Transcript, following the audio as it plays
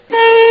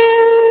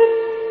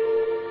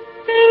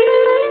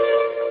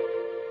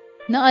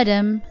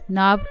نقدم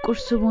ناب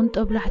قرصبون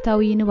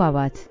طبلحتاوي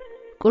نبابات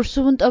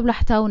قرصبون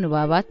طبلحتاو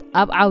نبابات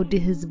أب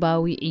عودي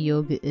هزباوي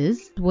إيو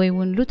جئز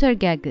ويون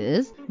لوترجا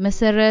جئز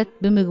مسرت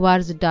بمغوار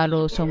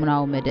زدالو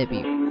سومناو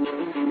مدبي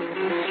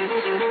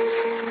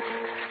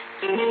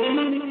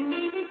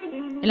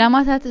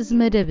علامات إز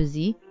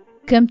مدبزي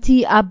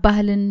كمتي أب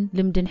بهلن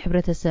لمدن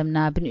حبرة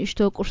سمنا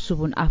بنشتو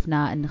قرصبون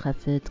أفنا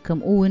النخفت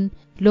كم أون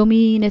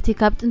لومي نتي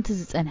كابت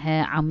انتزت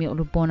أنها عمي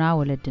قلبونا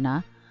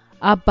ولدنا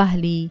أب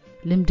بهلي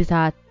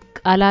لمدتات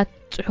قالات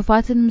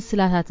صحفات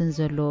مسلاتات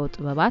زلو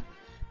طبابات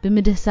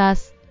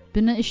بمدهساس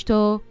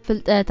بنشتو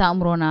فلطة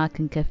تأمرونا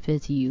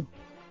كنكفتيو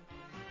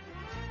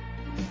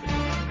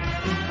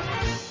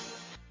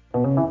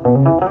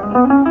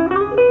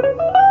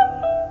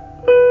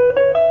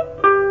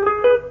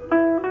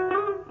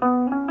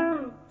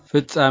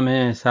ፍጻሜ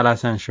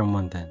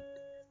 38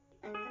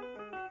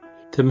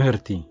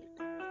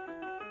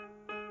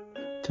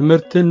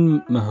 ትምህርትን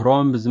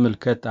ምህሮም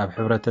ብዝምልከት ኣብ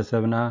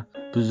ሕብረተሰብና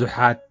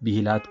ብዙሓት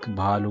ብሂላት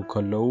ክበሃሉ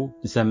ከለው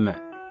ንሰምዕ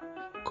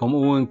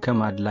ከምኡውን ከም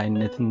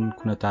ኣድላይነትን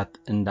ኩነታት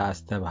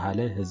እንዳስተባሃለ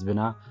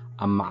ህዝብና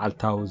ኣብ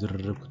መዓልታዊ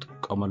ዝርርብ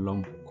ክጥቀመሎም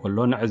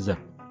ከሎ ንዕዘብ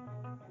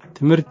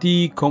ትምህርቲ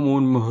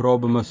ከምኡውን ምህሮ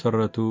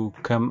ብመሰረቱ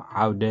ከም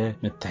ዓውደ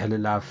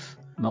ምትሕልላፍ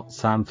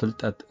መቕሳም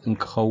ፍልጠት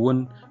እንክኸውን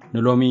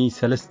ንሎሚ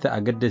ሰለስተ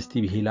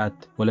ኣገደስቲ ብሂላት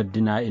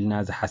ወለድና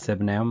ኢልና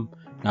ዝሓሰብናዮም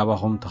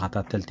ናባኹም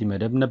ተኸታተልቲ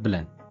መደብ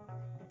ነብለን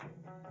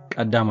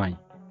ቀዳማይ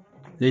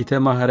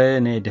ዘይተማህረ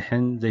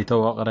ነድሕን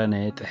ዘይተወቕረ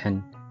ነጥሕን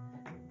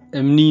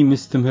እምኒ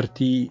ምስ ትምህርቲ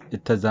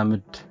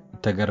እተዛምድ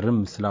እተገርም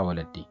ምስላ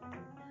ወለዲ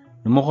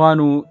ንምዃኑ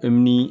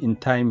እምኒ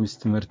እንታይ ምስ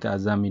ትምህርቲ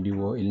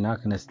ኣዛሚድዎ ኢልና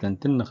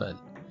ክነስተንትን ንኽእል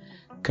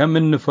ከም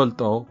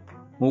እንፈልጦ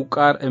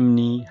ምውቃር እምኒ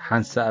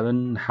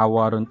ሓንሳብን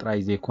ሓዋርን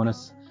ጥራይ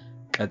ዘይኮነስ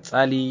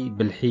ቀጻሊ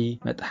ብልሒ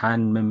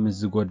መጥሓን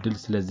መምዝ ዝጎድል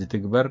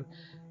ስለዝትግበር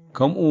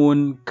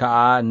ከምኡውን ከዓ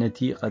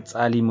ነቲ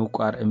ቀጻሊ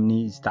ምውቃር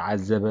እምኒ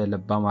ዝተዓዘበ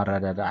ለባም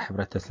ኣረዳድኣ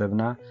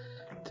ሕብረተሰብና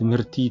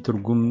ትምህርቲ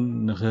ትርጉም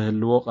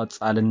ንኽህልዎ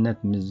ቀጻልነት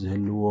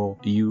ምዝህልዎ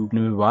እዩ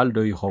ንምባል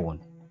ዶ ይኸውን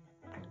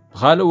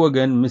ብኻልእ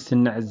ወገን ምስ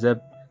ንዕዘብ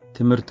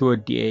ትምህርቲ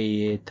ወዲኤ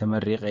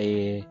ተመሪቐ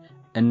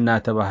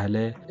እናተባህለ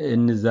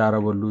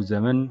እንዛረበሉ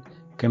ዘመን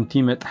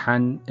ከምቲ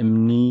መጥሓን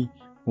እምኒ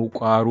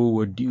ምውቃሩ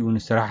ወዲኡ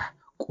ንስራሕ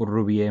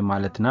ቁርብየ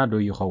ማለትና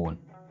ዶ ይኸውን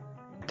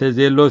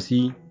ተዘሎሲ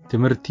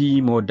ትምህርቲ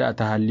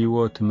መወዳእታ ሃልይዎ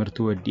ትምህርቲ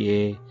ወዲኤ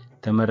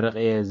ተመረቐ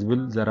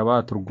ዝብል ዘረባ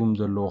ትርጉም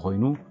ዘለዎ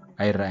ኮይኑ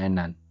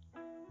ኣይረኣየናን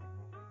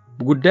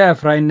ብጉዳይ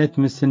ኣፍራይነት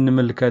ምስ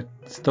እንምልከት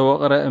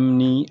ዝተወቕረ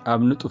እምኒ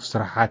ኣብ ንጡፍ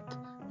ስራሓት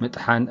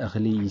መጥሓን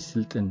እኽሊ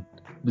ይስልጥን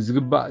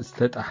ብዝግባእ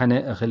ዝተጣሓነ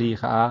እኽሊ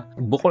ከዓ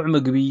ብቑዕ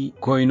ምግቢ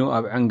ኮይኑ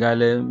ኣብ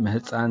ዕንጋለ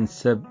ምህፃን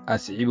ሰብ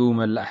ኣስዒቡ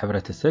መላእ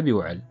ሕብረተሰብ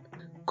ይውዕል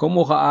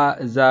ከምኡ ከዓ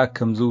እዛ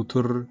ከም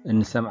ዝውቱር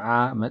እንሰምዓ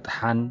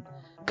መጥሓን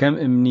ከም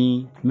እምኒ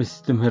ምስ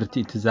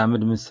ትምህርቲ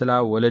ትዛምድ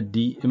ምስላ ወለዲ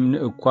እምኒ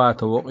እኳ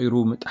ተወቂሩ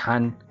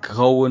ምጥሓን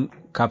ክኸውን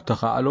ካብ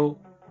ተኻእሎ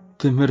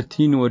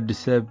ትምህርቲ ንወዲ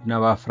ሰብ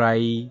ናብ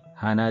ኣፍራይ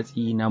ሃናጺ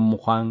ናብ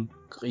ምዃን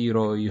ክቕይሮ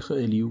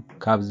ይኽእል እዩ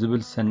ካብ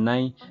ዝብል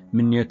ሰናይ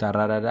ምንዮት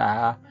ኣረዳድኣ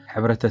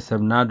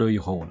ሕብረተሰብና ዶ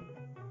ይኸውን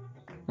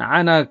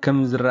ንዓና ከም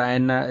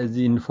ዝረኣየና እዚ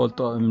እንፈልጦ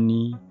እምኒ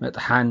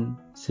መጥሓን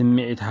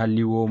ስምዒት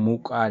ሃልይዎ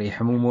ምውቃር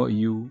ይሕምሞ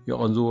እዩ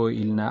ይቐንዝዎ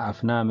ኢልና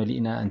ኣፍና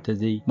መሊእና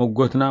እንተዘይ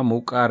መጎትና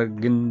ምውቃር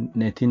ግን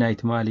ነቲ ናይ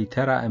ትማሊ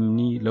ተራ እምኒ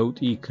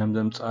ለውጢ ከም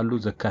ዘምጻሉ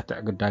ዘካትዕ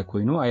ግዳይ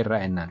ኮይኑ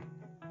ኣይረኣየናን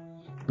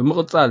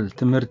ብምቕጻል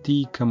ትምህርቲ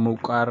ከም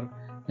ምውቃር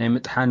ናይ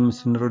ምጥሓን ምስ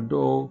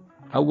ንርድኦ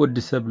ኣብ ወዲ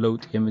ሰብ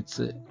ለውጢ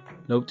የምጽእ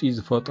ለውጢ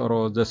ዝፈጠሮ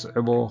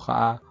ዘስዕቦ ከዓ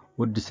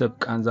ወዲ ሰብ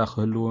ቃንዛ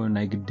ክህልዎ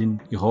ናይ ግድን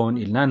ይኸውን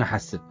ኢልና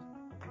ንሓስብ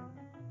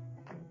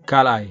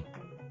ካልኣይ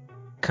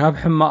ካብ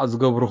ሕማቕ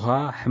ዝገብሩኻ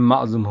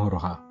ሕማቕ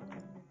ዝምህሩኻ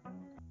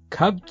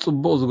ካብ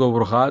ጽቡቕ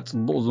ዝገብሩኻ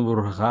ጽቡቕ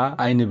ዝምህሩኻ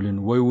ኣይንብልን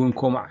ወይ እውን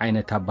ከምኡ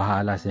ዓይነት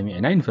ኣባሃላ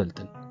ሰሚዕና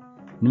ይንፈልጥን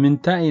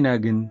ንምንታይ ኢና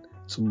ግን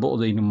ጽቡቕ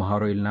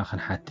ዘይንመሃሮ ኢልና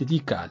ክንሓትት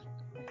ይከኣል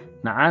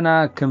ንዓና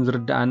ከም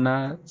ዝርዳኣና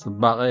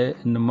ጽባቐ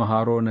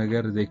እንመሃሮ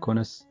ነገር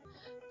ዘይኮነስ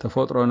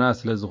ተፈጥሮና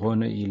ስለ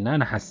ዝኾነ ኢልና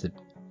ንሓስብ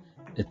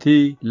እቲ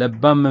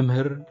ለባም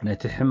መምህር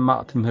ነቲ ሕማቕ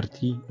ትምህርቲ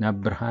ናብ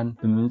ብርሃን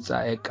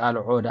ብምምጻእ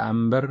የቃልዖ ደኣ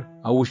እምበር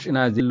ኣብ ውሽጥና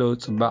ዘሎ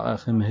ጽባቐ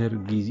ክምህር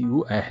ግዚኡ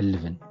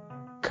ኣይሕልፍን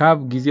ካብ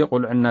ግዜ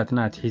ቁልዕነትና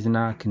ትሒዝና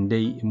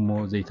ክንደይ እሞ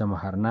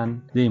ዘይተማሃርናን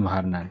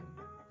ዘይመሃርናን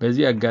በዚ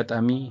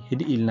ኣጋጣሚ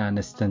ህድኢልና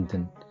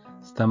ነስተንትን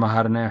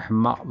ዝተማሃርናዮ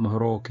ሕማቕ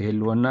ምህሮ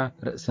ክህልወና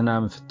ርእስና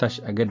ምፍታሽ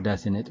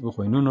ኣገዳሲ ነጥቢ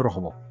ኮይኑ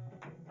ንረኽቦ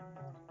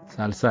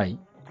ሳልሳይ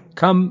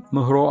ከም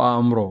ምህሮ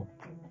ኣእምሮ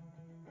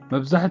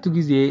መብዛሕቱ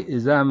ግዜ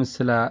እዛ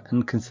ምስላ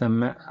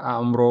እንክንሰምዕ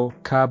ኣእምሮ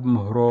ካብ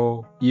ምህሮ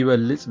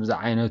ይበልጽ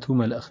ብዛዓይነቱ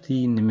መልእኽቲ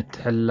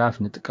ንምትሕልላፍ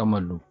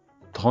ንጥቀመሉ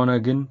ተኾነ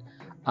ግን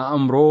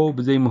ኣእምሮ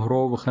ብዘይ ምህሮ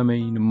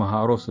ብኸመይ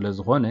ንምሃሮ ስለ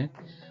ዝኾነ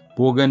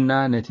ብወገንና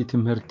ነቲ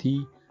ትምህርቲ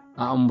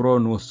ኣእምሮ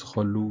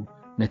ንወስኸሉ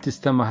ነቲ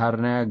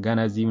ዝተማሃርና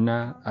ገናዚብና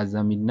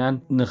ኣዛሚድናን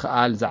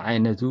ንኽኣል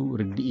ዝዓይነቱ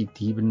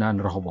ርድኢት ሂብና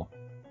ንረኽቦ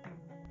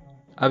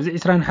ኣብዚ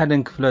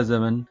 21 ክፍለ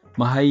ዘመን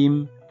መሃይም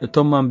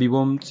እቶም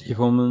አንቢቦም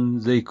ጽሒፎምን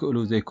ዘይክእሉ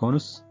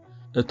ዘይኮኑስ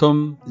እቶም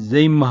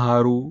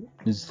ዘይመሃሩ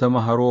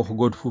ንዝተማሃሮ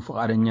ክጎድፉ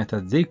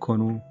ፍቃደኛታት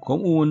ዘይኮኑ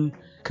ከምኡውን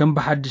ከም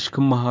በሓድሽ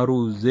ክመሃሩ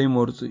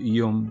ዘይመርጹ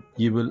እዮም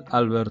ይብል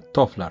አልበርት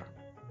ቶፍለር።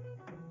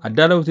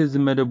 አዳለውቲ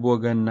ዝመደብ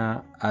ወገንና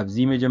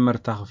ኣብዚ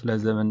መጀመርታ ክፍለ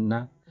ዘመንና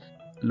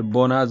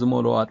ልቦና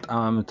ዝመልኦ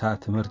አጣማምታ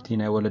ትምህርቲ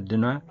ናይ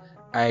ወለድና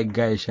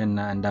ኣይጋየሸና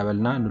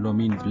እንዳበልና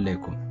ንሎሚ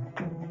ንፍለይኩም።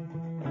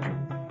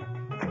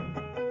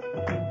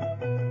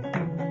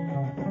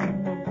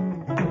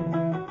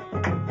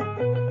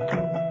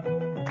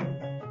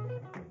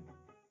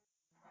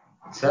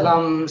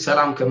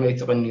 ሰላም ከመይ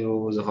ትቕንዩ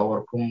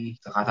ዝኸበርኩም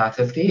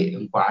ተኸታተልቲ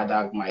እንኳዕ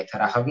ዳግማይ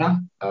ተራኸብና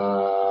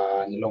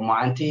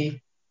ንሎማዓንቲ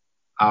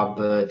ኣብ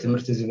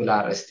ትምህርቲ ዝብል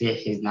ኣርእስቲ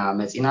ሒዝና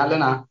መፂና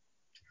ኣለና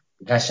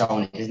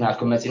ጋሻውን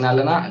ሒዝናልኩም መፂና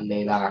ኣለና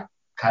ሌላ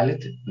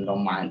ካልት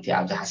ንሎማዓንቲ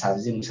ኣብዚ ሓሳብ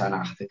እዚ ምሳና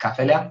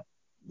ክትካፈልያ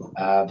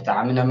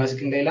ብጣዕሚ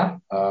ነመስግን ሌላ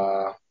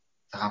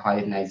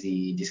ተኻፋሊት ናይዚ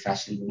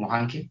ዲስካሽን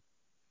ብምዃንኪ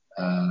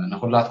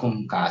ንኹላትኩም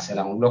ከዓ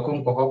ሰላም ብለኩም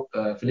ኮኸብ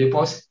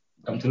ፊሊጶስ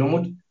ከምቲ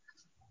ልሙድ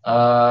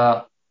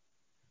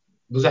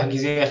ብዙሕ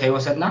ግዜ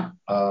ከይወሰድና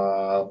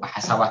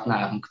ብሓሳባትና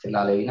ኢኹም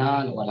ክትላለዩና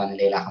ወላ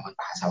ንሌላ ከመን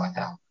ብሓሳባታ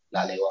ኢኹም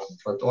ክትላለዩዋ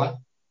ትፈልጥዋ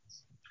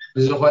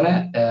ብዝኾነ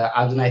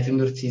ኣብዚ ናይ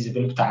ትምህርቲ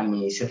ዝብል ብጣዕሚ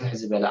ስፍሕ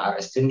ዝበለ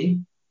ኣርእስቲ እንዲ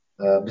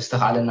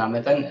ብዝተኻለና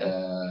መጠን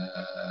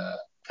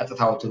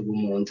ቀጥታዊ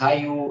ትርጉሙ እንታይ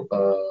እዩ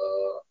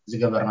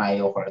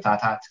ዝገበርናዮ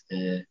ኩዕታታት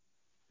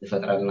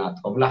ዝፈጥረልና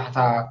ጦብላሕታ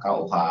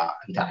ካብኡ ከዓ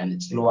እንታይ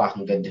ዓይነት ፅልዋ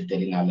ክንገድፍ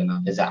ደሊና ኣለና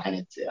በዛ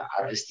ዓይነት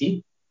ኣርእስቲ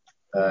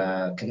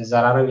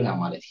ክንዘራረብ ኢና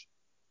ማለት እዩ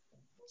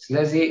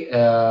ስለዚ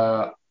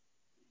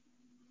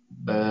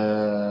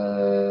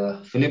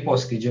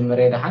ፊሊጶስ ክጅምር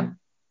የድሓን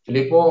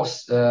ፊሊጶስ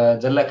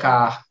ዘለካ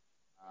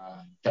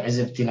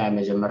ትዕዝብቲ ናይ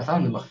መጀመርታ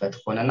ንምኽፈት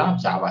ኮነና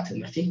ብዛዕባ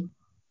ትምህርቲ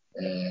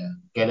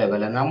ገለ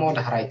በለና ሞ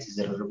ዳሕራይቲ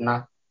ዝርርብና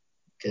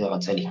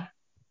ክቕፅል ኢና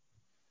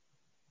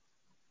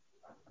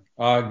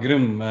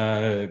ግርም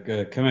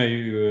ከመይ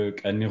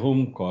ቀኒኹም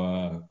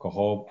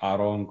ኮኸብ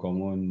ኣሮን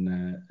ከምኡውን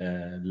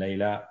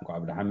ሌይላ እንኳዕ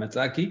ብድሓን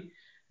መጻእኪ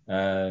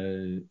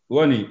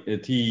ወኒ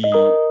እቲ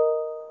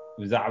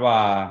ብዛዕባ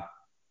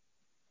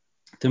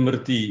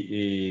ትምህርቲ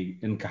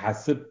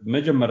እንክሓስብ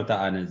መጀመርታ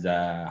ኣነ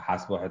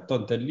ዝሓስቦ ሕቶ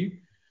እንተልዩ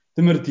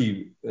ትምህርቲ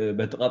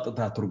በቲ ቀጥታ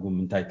ትርጉም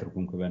እንታይ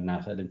ትርጉም ክበና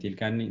ክእል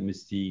እንተኢልካኒ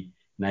ምስቲ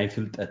ናይ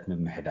ፍልጠት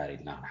ምምሕዳር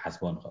ኢልና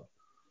ክንሓስቦ ንኽእል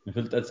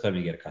ንፍልጠት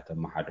ከመይ ጌርካ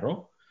ተመሓድሮ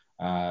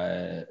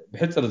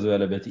ብሕፅር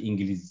ዝበለ በቲ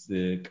እንግሊዝ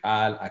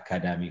ቃል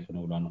ኣካዳሚ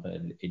ክንብሎ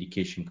ንኽእል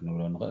ኤዱኬሽን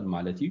ክንብሎ ንኽእል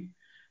ማለት እዩ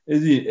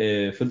እዚ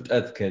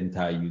ፍልጠት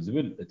ከእንታይ እዩ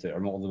ዝብል እቲ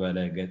ዕሙቕ ዝበለ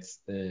ገጽ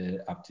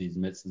ኣብቲ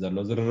ዝመጽእ ዘሎ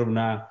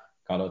ዝርርብና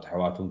ካልኦት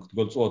ኣሕዋትን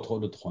ክትገልጽዎ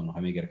ትኽእሉ ትኾኑ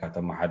ከመይ ጌርካ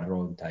ተመሓድሮ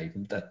እንታይ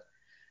ፍልጠት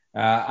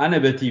ኣነ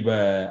በቲ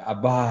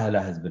ኣባህላ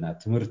ህዝብና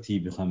ትምህርቲ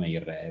ብኸመይ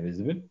ይረአ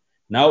ብዝብል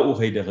ናብኡ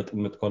ከይደ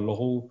ክጥምት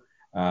ከለኹ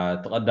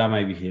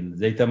ተቐዳማይ ብሂል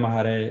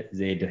ዘይተማሃረ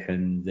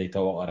ዘይድሕን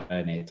ዘይተወቐረ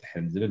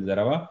ነይጥሕን ዝብል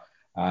ዘረባ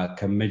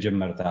ከም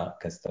መጀመርታ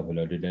ከስተብህሎ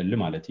ድደሊ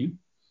ማለት እዩ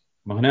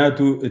ምክንያቱ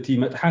እቲ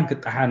መጥሓን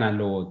ክጣሓን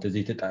ኣለዎ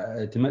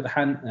እቲ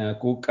መጥሓን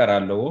ክውቀር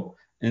ኣለዎ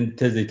እንተ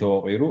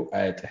ዘይተወቂሩ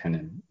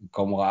ኣይጥሕንን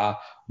ከምኡ ከዓ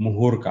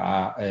ምሁር ከዓ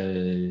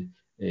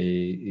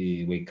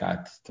ወይ ከዓ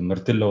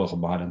ትምህርቲ ኣለዎ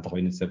ክበሃል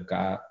እንተኮይኑ ሰብ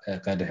ከዓ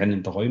ከድሕን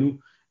እንተኮይኑ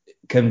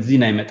ከምዚ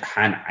ናይ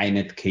መጥሓን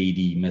ዓይነት ከይዲ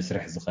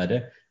መስርሕ ዝኸደ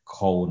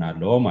ክኸውን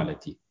ኣለዎ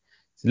ማለት እዩ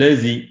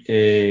ስለዚ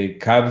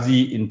ካብዚ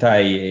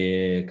እንታይ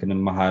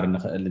ክንመሃር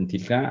ንኽእል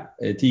እንቲልካ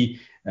እቲ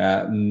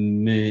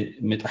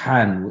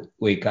ምጥሓን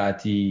ወይ ከዓ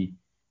እቲ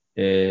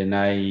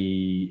ናይ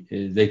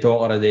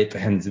ዘይተወቀረ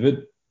ዘይጥሕን ዝብል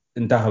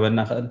እንታይ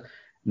ክበና ክእል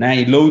ናይ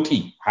ለውጢ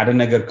ሓደ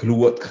ነገር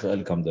ክልወጥ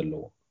ክኽእል ከም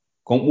ዘለዎ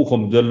ከምኡ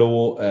ከም ዘለዎ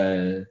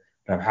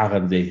ረብሓ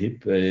ከም ዘይህብ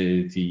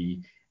እቲ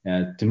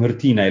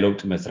ትምህርቲ ናይ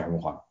ለውጢ መስርሕ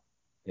ምዃኑ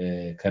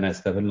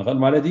ከነስተብል ንኽእል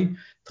ማለት እዩ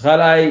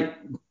ተኻልኣይ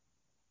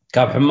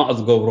ካብ ሕማቕ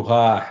ዝገብሩኻ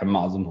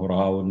ሕማቕ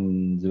ዝምህሩኻ እውን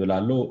ዝብል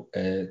ኣሎ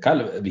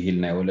ካልእ ብሂል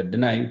ናይ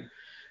ወለድና እዩ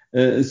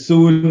እሱ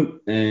እውን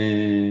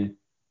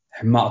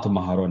ሕማቕ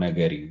ትመሃሮ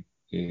ነገር እዩ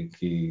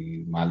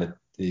ማለት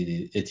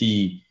እቲ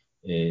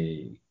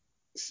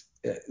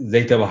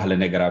ዘይተባህለ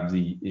ነገር ኣብዚ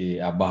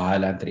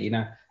ኣባህላ እንትርኢና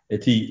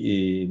እቲ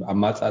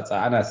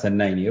ኣማፃፅኣና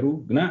ሰናይ ነይሩ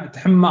ግና እቲ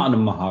ሕማቕ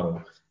ንመሃሮ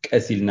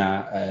ቀሲልና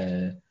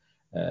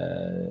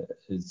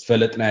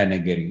ዝፈለጥናዮ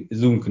ነገር እዩ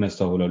እዚ እውን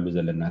ክነስተውለሉ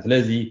ዘለና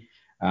ስለዚ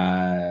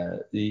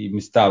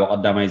ምስታ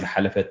ብቐዳማይ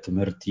ዝሓለፈት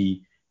ትምህርቲ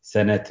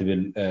ሰነ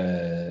ትብል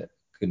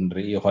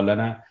ክንርኢ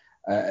ከለና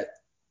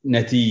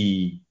ነቲ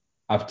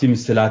ኣብቲ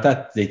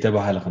ምስላታት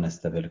ዘይተባህለ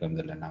ክነስተብል ከም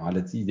ዘለና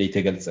ማለት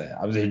ዘይተገልፀ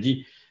ኣብዚ ሕጂ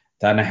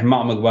እታ ናይ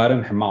ሕማቕ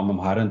ምግባርን ሕማቕ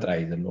ምምሃርን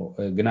ጥራይ ዘሎ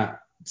ግና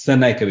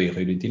ሰናይ ከበይ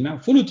ይኸይዱ እንቲልና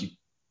ፍሉጥ እዩ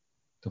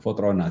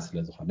ተፈጥሮና ስለ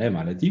ዝኾነ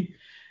ማለት እዩ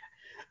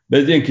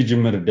በዚን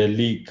ክጅምር ደሊ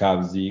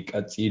ካብዚ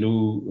ቀፂሉ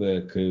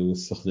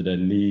ክውስኽ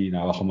ዝደሊ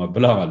ናባኹም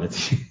ኣብላ ማለት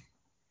እዩ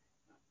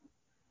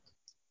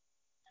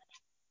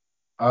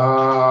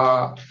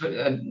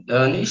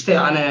ንእሽተይ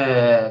ኣነ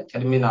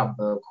ቅድሚ ናብ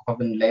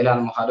ኮኸብን ሌይላን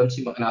ምኻዶምሲ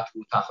ምክንያቱ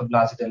እታ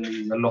ክብላ ዝደሊ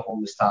ዘለኹ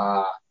ምስታ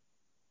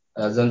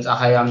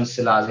ዘምፃኻያ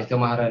ምስላ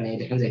ዘይተማህረ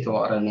ነይድሕን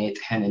ዘይተወቕረ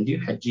ነይጥሕን እንድዩ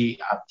ሕጂ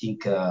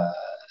ኣብቲንከ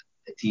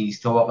እቲ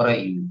ዝተወቕረ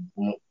እዩ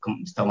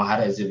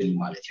ዝተማህረ ዝብል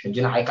ማለት እዩ ሕጂ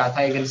ንዓይ ከዓ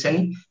እንታይ የገልሰኒ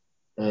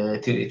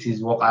እቲ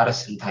ዝወቃርስ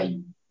እንታይ እዩ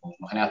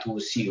ምክንያቱ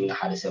ሲኡ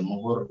ንሓደ ሰብ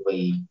ምሁር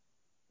ወይ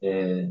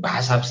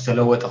ብሓሳብ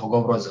ዝተለወጠ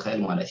ክገብሮ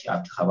ዝኽእል ማለት እዩ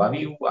ኣብቲ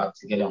ከባቢኡ ኣብቲ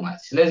ገለ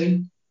ማለት ስለዚ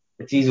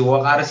እቲ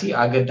ዝወቃርሲ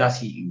ኣገዳሲ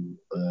እዩ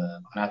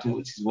ምክንያቱ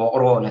እቲ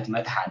ዝወቅሮ ነቲ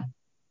መጥሓን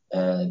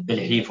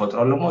ብልሒ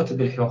ይፈጥረሉ ሞ እቲ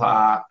ብልሒ ከዓ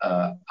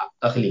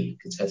እኽሊ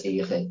ክፀፅይ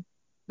ይኽእል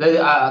ስለዚ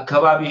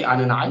ከባቢ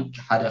ኣነ ንዓይ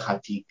ሓደ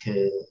ካብቲ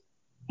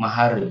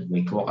ክመሃር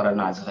ወይ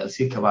ክወቅረና ዝኽእል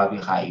ሲ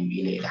ከባቢኻ እዩ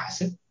ኢለ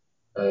ይሓስብ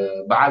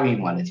بعبي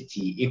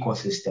مالتي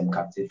إيكوسيستم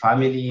كابتن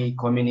فاميلي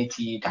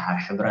كوميونيتي دحر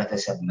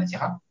حبرتسب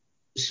متيخا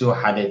سو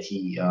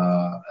حدتي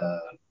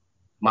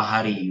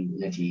مهاري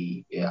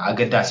نتي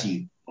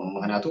أقداسي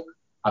مهناتو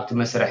أبت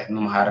مسرح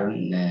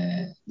ممهارن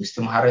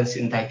مستمهارن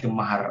سنتاي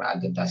تمهار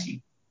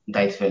أقداسي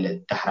انتاي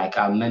تفلت دحرك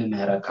من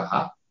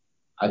مهركها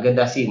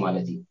أقداسي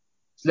مالتي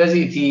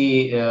ስለዚህ እቲ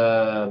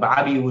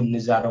بعبي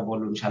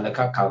ونزاربولو مشالካ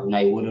ካብ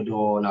ናይ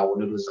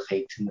ወለዶ ዝኸይ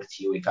ትምህርቲ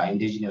ወይ ከዓ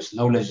ኢንዲጂነስ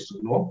ኖውሌጅ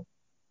ዝብልዎ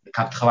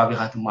ካብቲ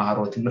ከባቢኻ ትመሃሮ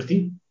ትምህርቲ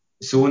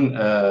እሱውን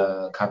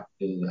ካብ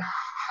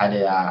ሓደ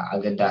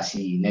ኣገዳሲ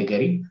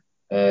ነገሪ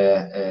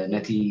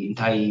ነቲ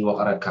እንታይ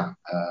ወቕረካ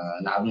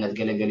ንኣብነት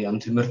ገለገሊኦም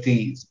ትምህርቲ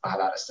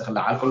ዝበሃል ኣርእስቲ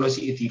ክለዓል ከሎ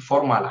እቲ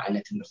ፎርማል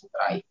ዓይነት ትምህርቲ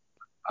ጥራይ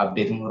ኣብ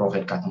ቤት ምህሮ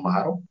ከድካ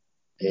ትመሃሮ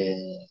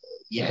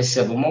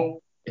ይሕሰብ እሞ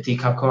እቲ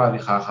ካብ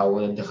ከባቢኻ ካብ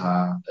ወለድኻ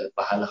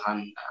ባህልኻን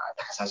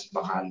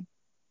ኣተሓሳስባኻን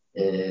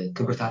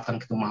ክብርታትካን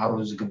ክትመሃሮ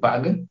ዝግባእ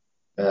ግን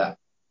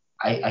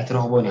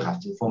ኣይትረኽቦን ኢኻ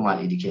ኣብቲ ፎርማል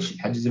ኤዱኬሽን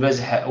ሕጂ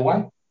ዝበዝሐ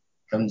እዋን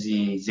ከምዚ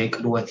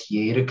ዘይቅልወት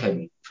ይርከብ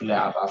ብፍላይ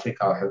ኣብ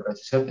ኣፍሪካዊ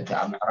ሕብረተሰብ እቲ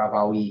ኣብ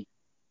ምዕራባዊ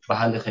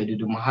ባህሊ ከይዱ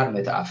ድመሃር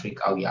ነቲ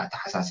ኣፍሪካዊ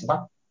ኣተሓሳስባ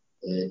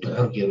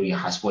ድሑር ገይሩ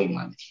ይሓስቦ እዩ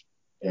ማለት እዩ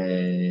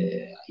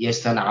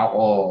የስተንዓቆ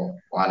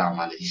ዋላ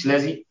ማለት እዩ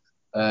ስለዚ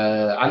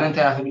ኣነ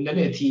እንታይ ክብል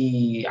እቲ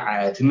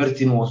ትምህርቲ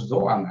ንወስዶ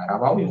ኣብ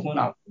ምዕራባዊ ይኹን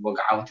ኣብ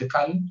ወግዓዊ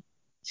ትካል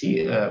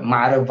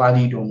ማዕረ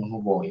ቫሊዶ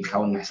ንህቦ ኢልካ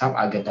እውን ምሕሳብ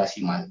ኣገዳሲ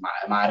ማለት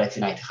ማዕረቲ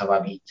ናይቲ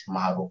ከባቢ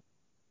ትመሃሮ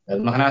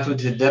ምክንያቱ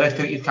ደረት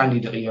ትርኢትካ እንዲ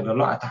ድቕየር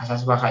ዘሎ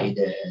ኣተሓሳስባኻ እዩ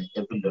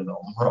ደብል ዘሎ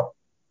ምህሮ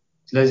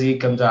ስለዚ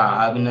ከምዛ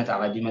ኣብነት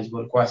ኣቐዲመ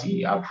ዝበልኳሲ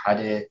ኣብ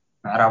ሓደ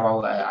ምዕራባዊ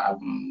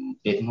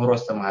ቤት ምህሮ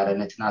ዝተምሃረ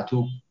ነቲ ናቱ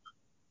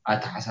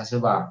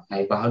ኣተሓሳስባ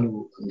ናይ ባህሉ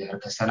እንድሕር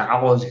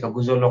ከስተናዓቆ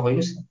ዝሕግዞ ዘሎ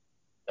ኮይኑስ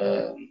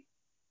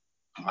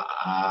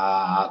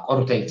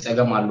ቆርብተይ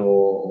ክፀገም ኣሎ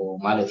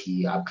ማለት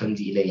እዩ ኣብ ከምዚ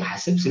ኢለ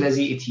ይሓስብ ስለዚ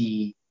እቲ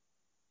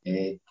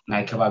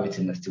ናይ ከባቢ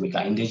ትምህርቲ ወይ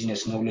ከዓ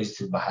ኢንዲጂነስ ኖውሌጅ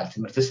ዝበሃል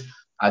ትምህርትስ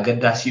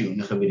ኣገዳሲ እዩ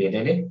ንኽብል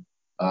የደለ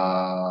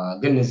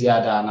ግን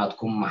ዝያዳ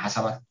ናትኩም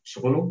ሓሳባት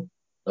ትሽቕሉ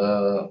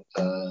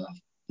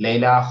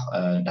ሌላ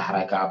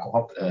ዳሕራይካ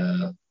ኮኸብ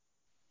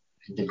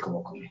ዕድል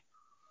ክበኩም እዩ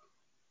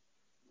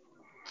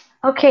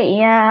اوكي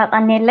يا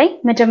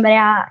قنيلي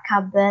مجمريا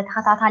كاب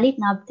تخطاتاليت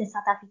ناب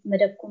تساتافيت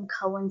مدبكم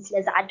كون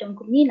سلاز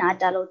عدمكم ني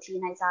نعدالوتي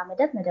نايزا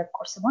مدب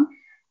قرصبون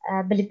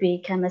بلبي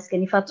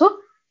كمسكن يفاتو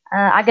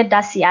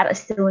أقداسي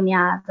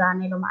أرسترونيا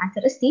زانيلو مع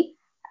انترستي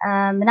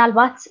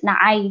منالبات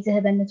نعاي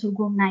ذهبن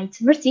ترجم ناي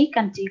تمرتي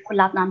كنتي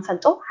كلاتنا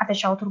نفلتو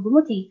حفشاو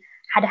ترجموتي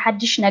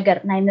حدش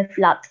نجر ناي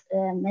مفلات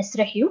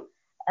مسرحيو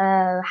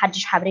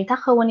حدش حبريتا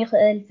خون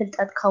يخل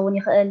فلتات خون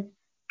يخل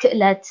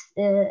كألت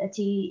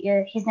تي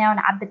حزناون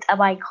عبد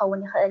أباي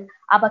خون يخل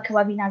أبا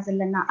كوابينا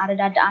زلنا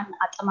أردادان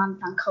أتمام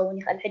تان خون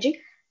يخل حجي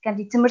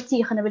كنتي تمرتي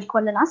يخنا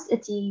بالكل ناس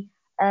تي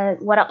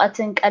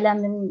ورقة كلام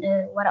من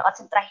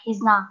ورقة راح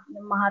حزنا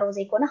من مهارو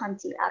زي كونه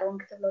هنتي أرون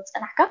كتبلوت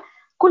أنحكا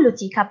كله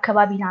تي كاب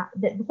كبابينا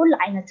بكل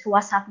عينة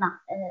واساتنا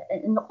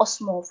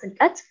نقسمه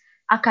فلتات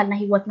أكلنا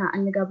هيوتنا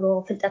أن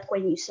نجبره فلتات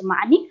كويس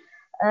يسمعني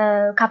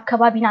كاب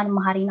كبابينا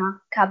المهارينا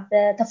كاب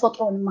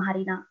تفطرو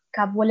المهارينا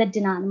كاب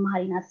ولدنا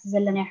المهارينا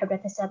تزلنا يا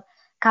حبرتسب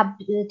كاب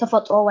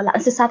تفطرو ولا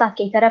انسساتات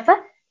كي ترفه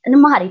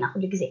المهارينا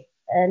كل جزء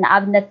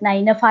نعبنت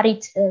ناي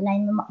نفاريت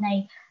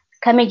ناي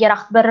كما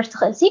يراخ برر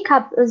تخلسي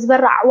كاب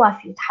زبرع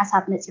عوافي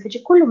تحساب نسي فجي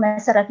كله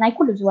مسرت ناي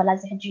كله زولا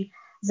زحجي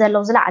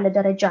زلو زلا على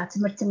درجات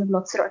تمرت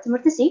نبلوت سرعه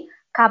تمرتسي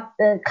كاب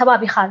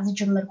كبابيخا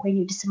زجمر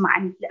كويني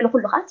دسمعني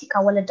لكل خالتي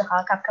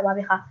كولدخا كاب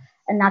كبابيخا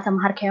እናተ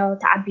ማሃርከዮ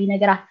ተዓቢ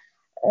ነገራት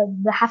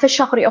ብሓፈሻ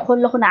ክሪኦ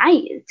ከለኹ ንዓይ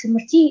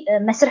ትምህርቲ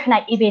መስርሕ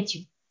ናይ ዕቤት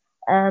እዩ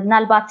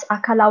ምናልባት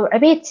ኣካላዊ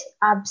ዕቤት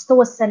ኣብ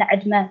ዝተወሰነ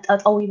ዕድመ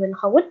ጠጠው ይብል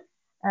ይኸውን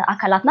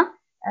ኣካላትና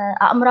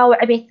ኣእምራዊ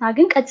ዕቤትና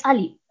ግን ቀጻሊ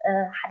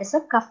ሓደ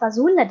ሰብ ካፍታ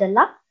ዝውለደላ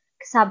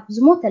ክሳብ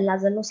ዝሞተላ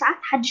ዘሎ ሰዓት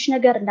ሓድሽ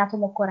ነገር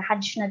እንዳተመኮረ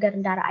ሓድሽ ነገር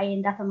እንዳረኣየ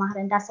እንዳተማሃረ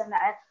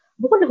እንዳሰምዐ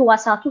ብኩሉ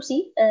ህዋሳቱ ሲ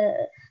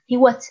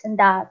ህይወት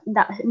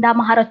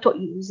እንዳማሃረቶ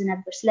እዩ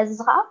ዝነብር ስለዚ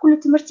ዝኸዓ ኩሉ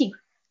ትምህርቲ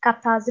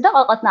ካብታ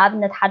ዝደቀቀት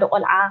ንኣብነት ሓደ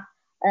ቆልዓ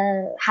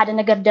ሓደ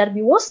ነገር ደርቢ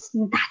ወስድ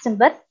من تحت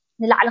ንበር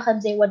ንላዕሊ ከም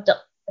ዘይወድቕ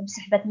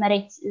ብስሕበት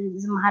መሬት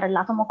ዝመሃረላ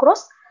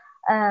ተመክሮስ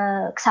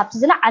ክሳብ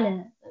ዝለዓለ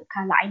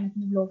ካለ ዓይነት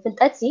ንብሎ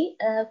ፍልጠት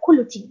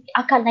ኩሉቲ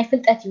ኣካል ናይ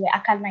ፍልጠት ወይ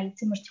ኣካል ናይ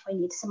ትምህርቲ ኮይኑ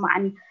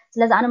ይስማዓኒ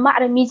ስለዚ ኣነ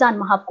ማዕረ ሚዛን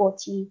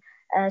መሃብኮቲ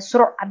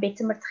ስሩዕ ዓቤት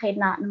ትምህርቲ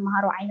ኸይድና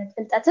ንመሃሮ ዓይነት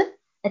ፍልጠትን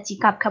እቲ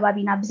ካብ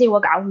ከባቢና ብዘይ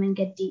ወግዓዊ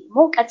መንገዲ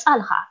ሞ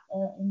ቀጻልኻ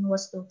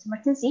እንወስዶ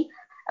ትምህርትንሲ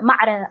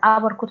معرة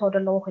أبر كتود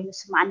الله وخير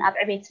سمعنا أب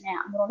عبيتنا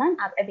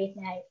أمرنا أب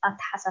عبيتنا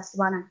أتحسس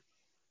بانا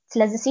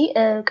ስለዚህ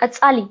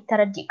ቀጻሊ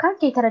ተረዲእካ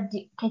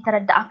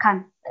ከይተረዳእካን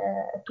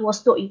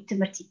ትወስዶ እዩ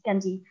ትምህርቲ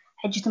ከምዚ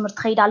ሕጂ ትምህርቲ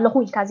ከይዳ ኣለኹ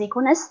ኢልካ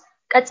ዘይኮነስ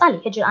ቀጻሊ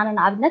ሕጂ ኣነ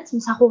ንኣብነት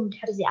ምሳኹም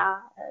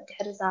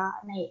ድሕርዛ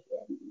ናይ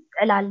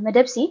ዕላል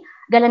መደብሲ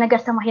ገለ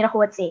ነገር ተማሂረ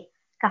ክወፅእ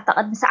ካብታ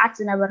ቅድሚ ሰዓት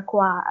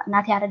ዝነበርክዋ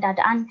ናትያ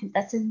ረዳድኣን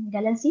ፍልጠትን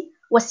ገለንሲ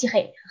ወሲኸ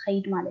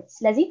ክኸይድ ማለት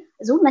ስለዚ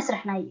እዚ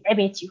መስርሕ ናይ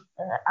ዕቤት እዩ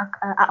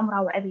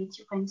ኣእምራዊ ዕቤት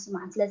እዩ ኮይኑ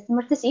ስማዕ ስለዚ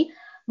ትምህርቲ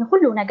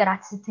ንኩሉ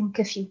ነገራት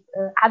ትንክፍ እዩ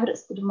ዓብ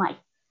ርእስቲ ድማ እዩ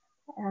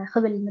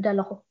خبل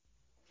مدلخو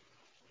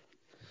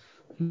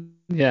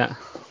يا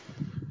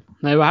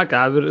ናይ ባሓቂ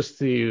ዓብ ርእስቲ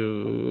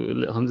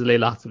ከምዚ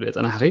ሌላ ክትብል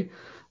ፀናሕኺ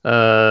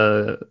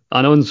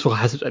ኣነ እውን ንሱ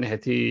ክሓስብ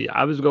ፀኒሐቲ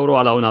ዓብ ዝገብሮ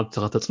ዋላ እውን ኣብቲ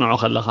ከተፅንዖ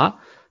ከለኻ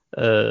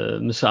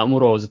ምስ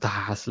ኣእምሮ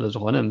ዝተሓሓስ ስለ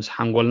ዝኾነ ምስ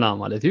ሓንጎልና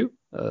ማለት እዩ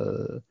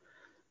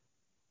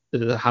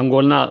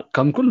ሓንጎልና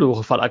ከም ኩሉ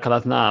ክፋል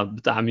ኣካላትና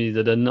ብጣዕሚ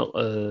ዘደንቕ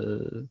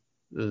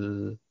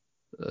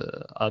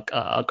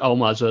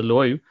ኣቃውማ ዘለዎ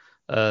እዩ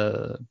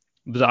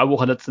ብዛዕባኡ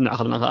ከነፅንዕ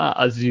ከለና ከዓ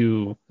ኣዝዩ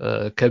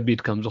ከቢድ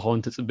ከም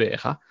ዝኸውን ትፅበየ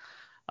ኢኻ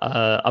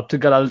ኣብቲ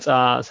ገላልፃ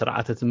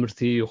ስርዓተ ትምህርቲ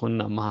ይኹን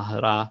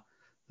ኣመሃህራ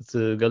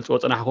ትገልፅዎ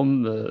ፀናሕኩም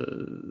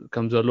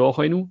ከም ዘለዎ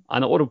ኮይኑ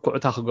ኣነ ቁርብ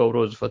ኩዕታ ክገብሮ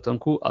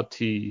ዝፈተንኩ ኣብቲ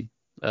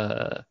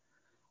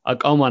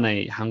ኣቃውማ ናይ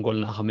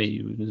ሓንጎልና ከመይ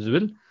እዩ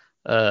ዝብል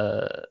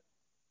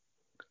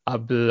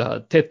ኣብ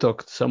ቴክቶክ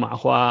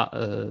ትሰማዕኳ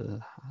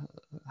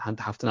ሓንቲ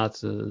ሓፍትና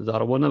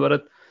ትዛረቦ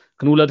ነበረት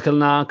ክንውለድ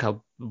ከለና ካብ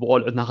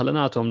ብቆልዑትና ከለና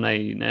እቶም ናይ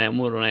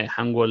ኣእምሮ ናይ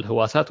ሓንጎል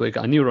ህዋሳት ወይ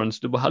ከዓ ኒውሮንስ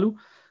ዝበሃሉ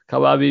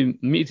ከባቢ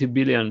 100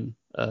 ቢልዮን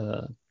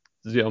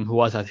እዚኦም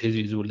ህዋሳት ሒዙ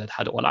ዝውለድ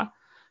ሓደ ቆልዓ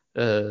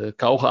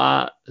ካብኡ ከዓ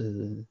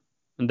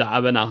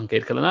እንዳዓበና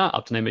ክንከይድ ከለና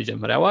ኣብቲ ናይ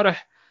መጀመርያ ዋርሕ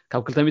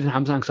ካብ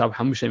 250 ክሳብ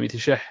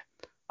 500 ሽሕ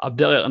ኣብ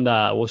ደቂቕ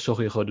እንዳወሰኹ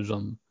ይኸዱ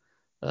እዞም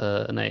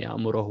ናይ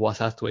ኣእምሮ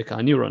ህዋሳት ወይ ከዓ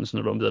ኒውሮንስ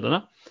ንብሎም ዘለና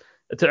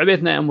እቲ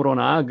ዕቤት ናይ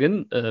ኣእምሮና ግን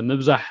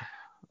ምብዛሕ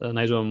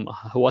ናይዞም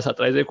ህዋሳት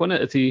ጥራይ ዘይኮነ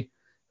እቲ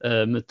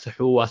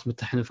ምትሕውዋስ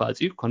ምትሕንፋፅ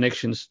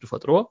ኮኔክሽንስ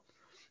ዝፈጥርዎ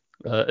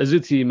እዚ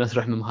እቲ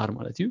መስርሕ ምምሃር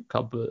ማለት እዩ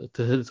ካብ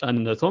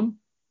ህፃንነቶም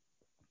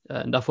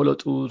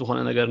እንዳፈለጡ ዝኾነ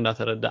ነገር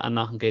እንዳተረዳእና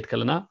ክንከይድ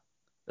ከለና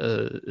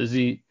እዚ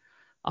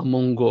ኣብ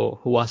መንጎ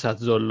ህዋሳት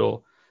ዘሎ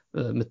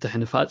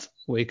ምትሕንፋፅ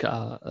ወይ ከዓ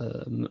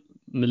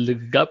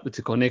ምልግጋብ እቲ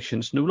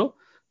ኮኔክሽንስ ንብሎ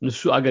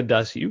ንሱ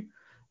ኣገዳሲ እዩ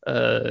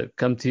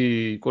ከምቲ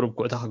ቁርብ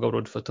ኩዕታ ክገብሮ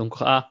ዝፈተንኩ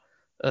ከዓ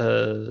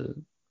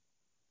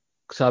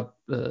ክሳብ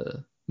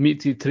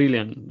 100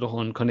 ትሪልዮን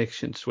ዝኾን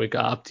ኮኔክሽንስ ወይ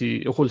ከዓ ኣብቲ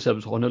እኹል ሰብ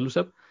ዝኾነሉ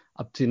ሰብ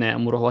ኣብቲ ናይ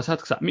ኣእምሮ ህዋሳት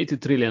ክሳብ 100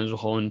 ትሪልዮን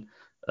ዝኾን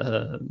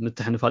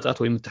ምትሕንፋፃት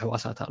ወይ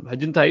ምትሕዋሳት ኣሎ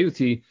ሕጂ እንታይ እዩ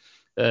እቲ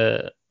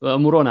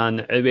ኣእምሮና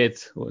ንዕቤት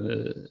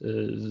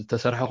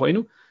ዝተሰርሐ ኮይኑ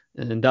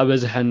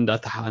እንዳበዝሐን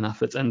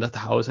እንዳተሓናፈፀን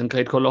እንዳተሓወሰን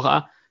ከይድ ከሎ ከዓ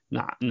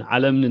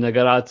ንዓለም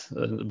ንነገራት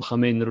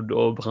ብኸመይ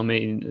ንርድኦ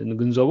ብኸመይ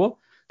ንግንዘቦ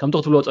ከምቲ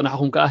ክትብልዎ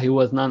ፀናሕኩም ከዓ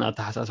ሂወትናን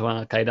ኣተሓሳስባና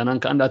ካይዳናን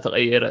ከዓ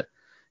እንዳተቐየረ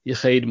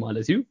ይኸይድ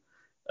ማለት እዩ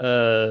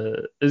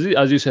እዚ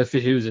ኣዝዩ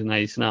ሰፊሕ እዩ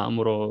ናይ ስነ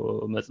ኣእምሮ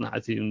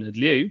መፅናዕቲ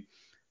ንድልየ እዩ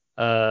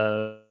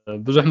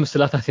ብዙሕ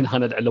ምስላታት ኢና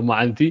ከነድዕሎ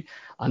ማዓንቲ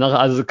ኣነ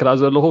ከዓ ዝዝክራ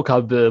ዘለኹ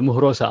ካብ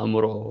ምህሮስ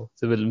ኣእምሮ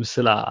ዝብል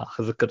ምስላ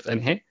ክዝክር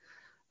ፀኒሐ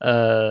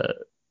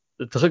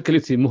ትኽክል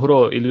እቲ ምህሮ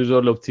ኢሉ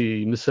ዘሎ ብቲ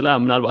ምስላ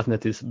ምናልባት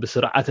ነቲ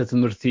ብስርዓተ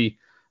ትምህርቲ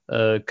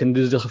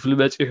ክንዲዚ ክፍሊ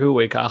በፂሑ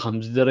ወይ ከዓ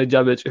ከምዚ ደረጃ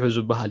በፂሑ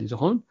ዝበሃል እዩ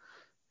ዝኸውን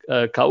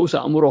ካብኡስ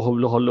ኣእምሮ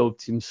ክብሎ ከለዉ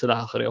ብቲ ምስላ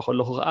ክሪኦ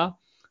ከለኹ ከዓ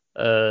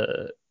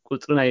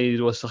ቁፅሪ ናይ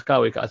ዝወሰኽካ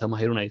ወይ ከዓ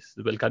ተማሂሩ ናይ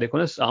ዝበልካ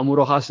ደይኮነስ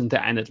ኣእምሮኻስ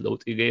እንታይ ዓይነት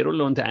ለውጢ ገይሩ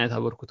ኣሎ እንታይ ዓይነት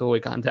ኣበርክቶ ወይ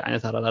ከዓ እንታይ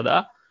ዓይነት ኣረዳድኣ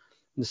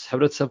ምስ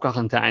ሕብረተሰብካ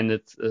እንታይ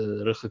ዓይነት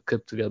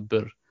ርክክብ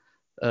ትገብር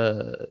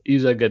እዩ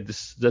ዘገድስ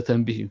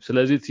ዘተንቢህ እዩ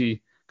ስለዚ እቲ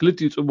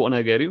ክልቲኡ ፅቡቕ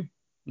ነገር እዩ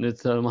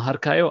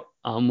ንተማሃርካዮ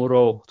ኣእምሮ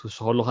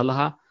ትውስኸሉ ከለኻ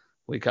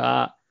ወይ ከዓ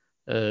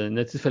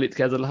ነቲ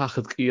ፈሊጥካዮ ዘለካ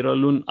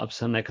ክትቅይረሉን ኣብ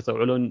ሰናይ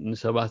ከተውዕሎን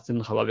ንሰባትን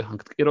ከባቢኻን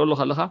ክትቅይረሉ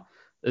ከለኻ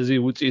እዚ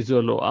ውፅኢት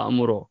ዘሎ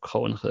ኣእምሮ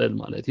ክኸውን ይኽእል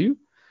ማለት እዩ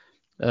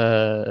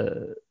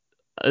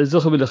እዚ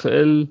ክብል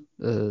ይኽእል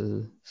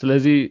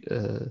ስለዚ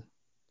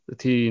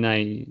እቲ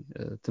ናይ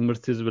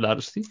ትምህርቲ ዝብል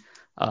ኣርእስቲ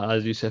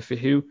ኣዝዩ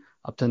ሰፊሕ እዩ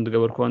ኣብተን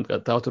ዝገበርክዎን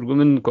ቀጥታዊ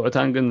ትርጉምን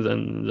ኩዕታን ግን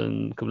ዘን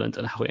ክብለን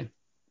ፀናሕኩ እየን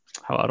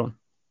ሓባሮን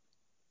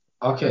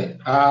ኦኬ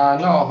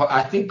ኖ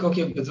አይ ቲንክ ኦኬ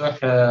ብዙሕ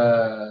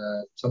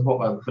ፅቡቕ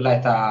ብፍላይ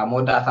እታ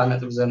መወዳእታ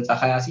ነጥብ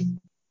ዘምፃኸያሲ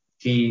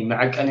እቲ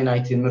መዐቀኒ ናይ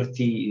ትምህርቲ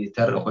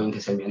ተርኢ ኮይኑ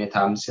ተሰሚዕኒ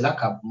እታ ምስላ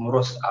ካብ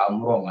ምሮስ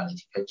ኣእምሮ ማለት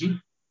እዩ ሕጂ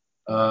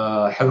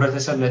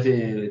ሕብረተሰብ ነቲ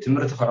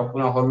ትምህርቲ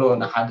ክዕቁኖ ከሎ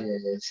ንሓደ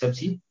ሰብሲ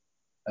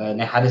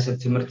ናይ ሓደ ሰብ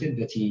ትምህርቲ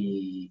በቲ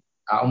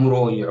ኣእምሮ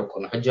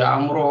ይዕቁኖ ሕጂ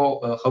ኣእምሮ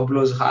ከብሎ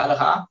ዝኸኣለ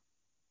ከዓ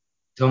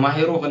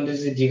ተማሂሩ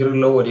ክንዲዚ ዲግሪ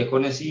ኣለዎ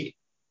ደይኮነሲ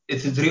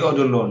እቲ ዝሪኦ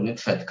ዘሎ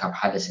ንጥፈት ካብ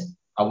ሓደ ሰብ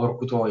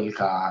ኣበርክቶ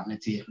ኢልካ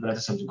ነቲ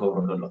ሕብረተሰብ ዝገብሮ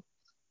ዘሎ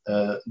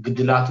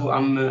ግድላቱ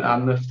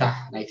ኣብ ምፍታሕ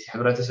ናይቲ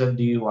ሕብረተሰብ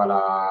ድዩ ዋላ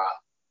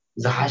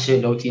ዝሓሸ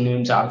ለውጢ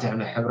ንምምፃእ ኣብቲ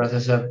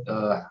ሕብረተሰብ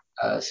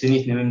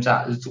ስኒት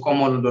ንምምፃእ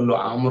ዝጥቀመሉ ዘሎ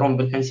ኣእምሮም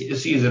ብንሕንሲ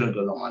እሱ እዩ ዝርኢ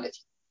ዘሎ ማለት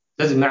እዩ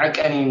ስለዚ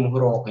መዐቀኒ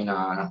ምህሮ ኮይና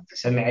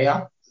ተሰሚዐ እያ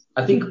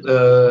አይ ቲንክ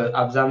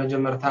ኣብዛ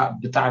መጀመርታ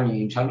ብጣዕሚ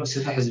ምሻሎ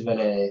ስፍሕ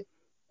ዝበለ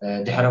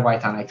ድሕረ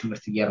ባይታ ናይ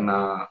ትምህርቲ ጌርና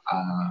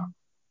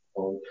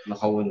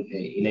ንኸውን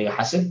ኢለ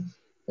ይሓስብ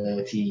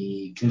تي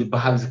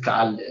كنبهال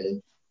زكال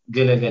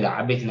ገለገለ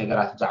ዓበይቲ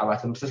ነገራት ብዛዕባ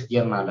ትምህርቲ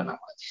ጌርና ኣለና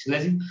ማለት እዩ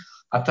ስለዚ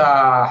ኣታ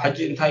ሕጂ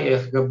እንታይ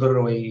ክገብር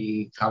ወይ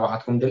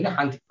ካባኻትኩም ደሊ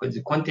ሓንቲ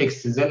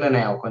ኮንቴክስት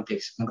ዘለናዮ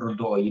ኮንቴክስት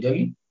ክንርድኦ ይደሊ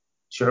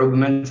ሽዑ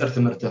ብመንፅር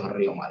ትምህርቲ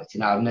ክንሪኦ ማለት እዩ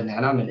ንኣብነት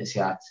ንሕና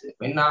መንእስያት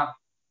ኮይና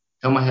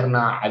ተማሂርና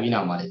ዓቢና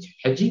ማለት እዩ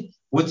ሕጂ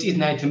ውፅኢት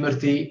ናይ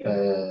ትምህርቲ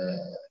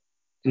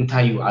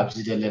እንታይ እዩ ኣብዚ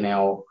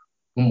ዘለናዮ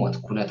ህሞት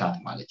ኩነታት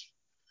ማለት እዩ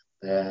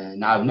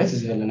ንኣብነት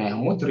ዘለናዮ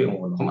ህሞት ትሪኦም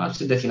ኣለኹም ኣብ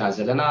ስደት ኢና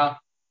ዘለና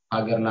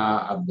ሃገርና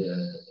ኣብ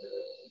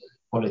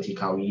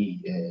ፖለቲካዊ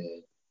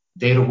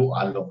ደይርቡ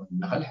ኣሎ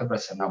ንኽእል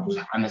ሕብረተሰብና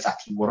ብዙሕ ዓመፃት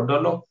ይወርዶ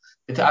ኣሎ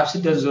እቲ ኣብ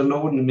ስደት ዘሎ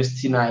እውን ምስቲ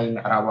ናይ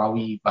ምዕራባዊ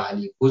ባህሊ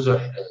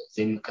ብዙሕ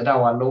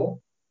ዘይምቅዳው ኣለዎ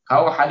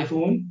ካብኡ ሓሊፉ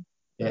እውን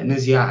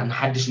ነዚያ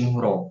ንሓድሽ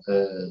ምህሮ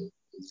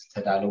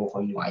ዝተዳለወ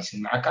ኮይኑ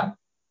ኣይስምዐካን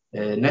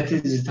ነቲ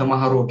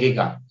ዝተማሃሮ ጌጋ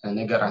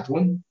ነገራት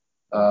እውን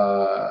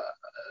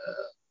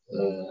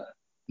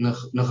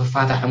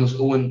ንኽፋታሕ ምስኡ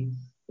እውን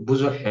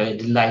ብዙሕ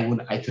ድላይ እውን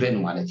ኣይትርእን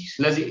ማለት እዩ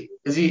ስለዚ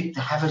እዚ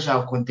ተሓፈሻዊ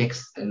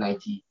ኮንቴክስት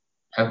ናይቲ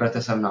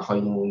ሕብረተሰብና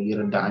ኮይኑ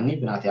ይርዳእኒ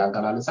ብናተይ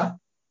ኣገላልፃ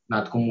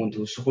ናትኩም እውን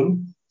ትውስኹሉ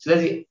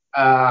ስለዚ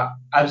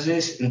ኣብዚ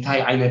እንታይ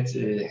ዓይነት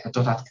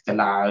ሕቶታት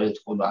ክትለዓሉ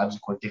ትኽእሉ ኣብዚ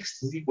ኮንቴክስት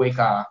እዚ ወይ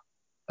ከዓ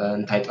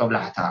እንታይ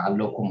ጠብላሕታ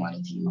ኣለኩም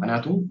ማለት እዩ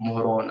ምክንያቱ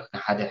ምህሮ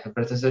ንሓደ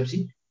ሕብረተሰብ ሲ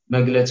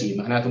መግለፂ እዩ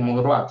ምክንያቱ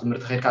ምህሮ ኣብ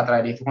ትምህርቲ ከይድካ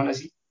ጥራይ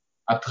ዘይትኾነሲ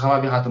ኣብቲ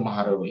ከባቢኻ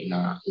ትመሃሮ ኢና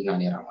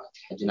ነይራ ማለት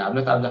እዩ ሕጂ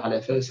ንኣብነት ኣብ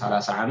ዝሓለፈ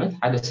 30 ዓመት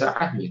ሓደ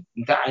ስርዓት ነይሩ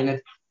እንታይ ዓይነት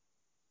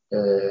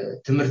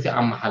ትምህርቲ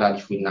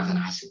ኣመሓላሊፉ ኢልና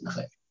ክንሓስብ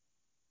ንኽእል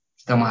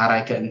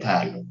ተማሃራይ ከእንታይ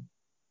ኣሎ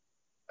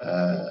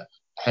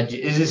ሕጂ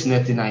እዚስ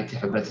ነቲ ናይቲ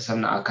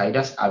ሕብረተሰብና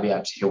ኣካይዳስ ኣበይ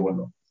ኣብፅሕዎ ኣሎ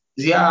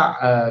እዚኣ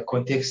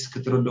ኮንቴክስት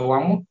ክትርድእዋ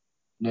እሞ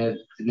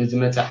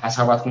ንዝመፅእ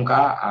ሓሳባትኩም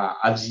ከዓ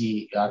ኣብዚ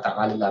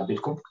ኣጠቓልላ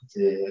ኣቢልኩም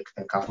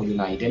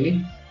ክተካፍሉና ይደሊ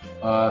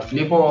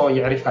ፊሊፖ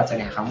ይዕሪፍካ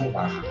ፀኒሕካ ሞ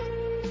ባኻ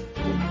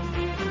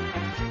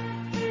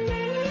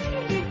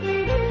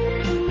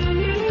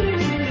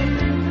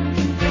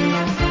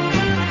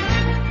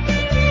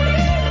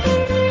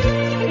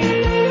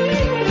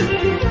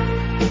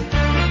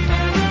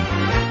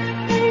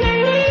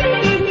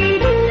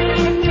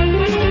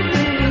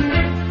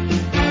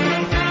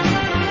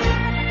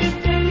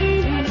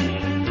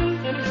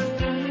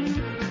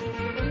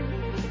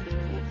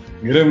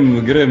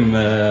ግርም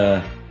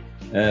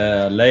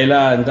ላይላ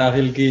እንታ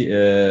ኣኺልኪ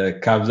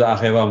ካብዛ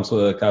ኣኼባ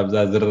ካብዛ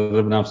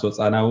ዝርርብና ምስ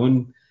ወፃና እውን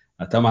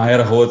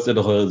ተማሂረ ክወፅእ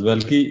ዶ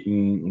ዝበልኪ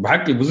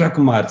ብሓቂ ብዙሕ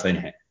ክመሃር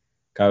ፀኒሐ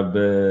ካብ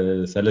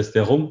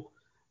ሰለስቴኹም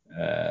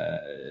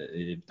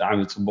ብጣዕሚ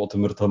ፅቡቕ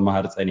ትምህርቲ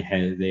ክመሃር ፀኒሐ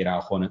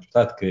ዘይረኣኾ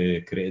ነጥብታት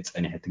ክርኢ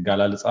ፀኒሐ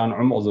ትጋላልፃን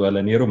ዕሙቕ ዝበለ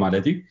ነይሩ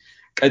ማለት እዩ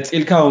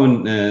ቀፂልካ እውን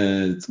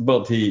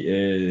ፅብቕቲ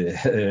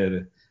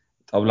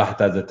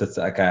ጠብላሕታ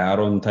ዘተሰኣካ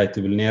ኣሮን እንታይ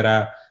ትብል ነይራ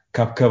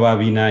ካብ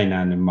ከባቢና ኢና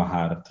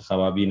ንመሃር እቲ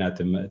ከባቢና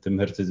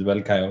ትምህርቲ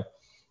ዝበልካዮ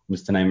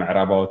ምስቲ ናይ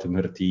ምዕራባዊ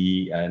ትምህርቲ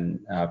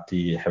ኣብቲ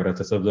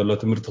ሕብረተሰብ ዘሎ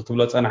ትምህርቲ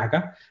ክትብሎ ፀናሕካ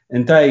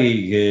እንታይ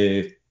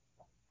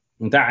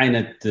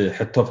ዓይነት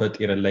ሕቶ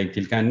ፈጢረለይ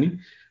ትልካኒ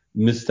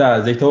ምስታ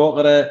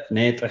ዘይተወቕረ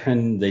ናይ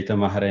ጥሕን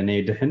ዘይተማህረ ናይ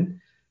ድሕን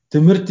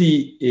ትምህርቲ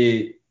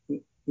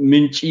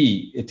ምንጪ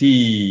እቲ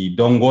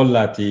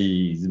ዶንጎላ እቲ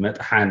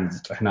ዝመጥሓን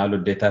ዝጥሕናሉ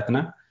ዴታትና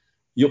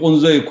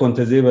ይቁንዞ ይኮን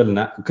ተዘይበልና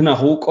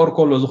ክናኹ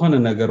ቆርኮሎ ዝኾነ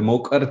ነገር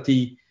መውቀርቲ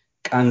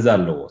ቃንዛ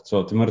ኣለዎ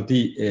ትምህርቲ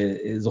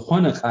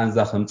ዝኾነ ቃንዛ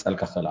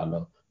ከምፀልካ ክእል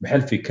ኣለዎ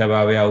ብሕልፊ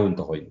ከባቢያዊ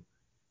እንተኮይኑ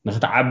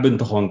ንኽትዓቢ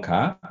እንተኾንካ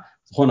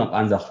ዝኾነ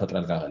ቃንዛ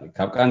ክፈጥረልካ ክእል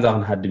ካብ ቃንዛ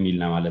ክንሃድም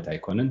ኢልና ማለት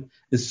ኣይኮነን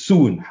እሱ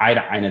እውን ሓደ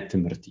ዓይነት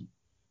ትምህርቲ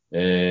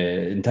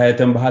እንታይ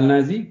ተንበሃልና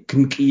እዚ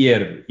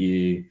ክንቅየር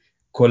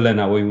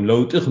ኮለና ወይ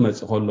ለውጢ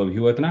ክመፅእ ከሎ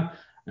ብሂወትና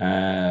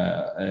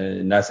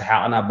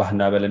እናሰሓቕና ባህ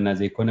እናበለና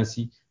ዘይኮነሲ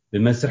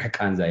ብመስርሕ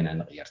ቃንዛ ኢና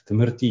ንቕየር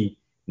ትምህርቲ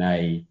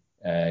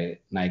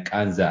ናይ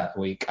ቃንዛ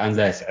ወይ ቃንዛ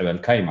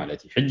ይስዕበልካይ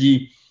ማለት እዩ ሕጂ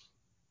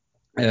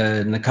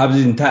ካብዚ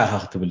እንታይ ኢኻ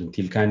ክትብል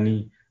እንትልካኒ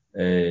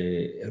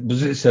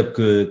ብዙሕ ሰብ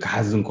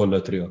ክሓዝን ከሎ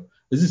ትሪኦ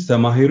እዚ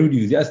ዝተማሂሩ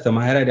ድዩ እዚኣ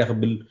ዝተማሂራ ድያ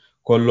ክብል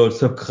ከሎ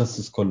ሰብ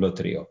ክኸስስ ከሎ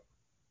ትሪኦ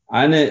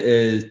ኣነ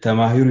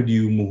ተማሂሩ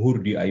ድዩ ምሁር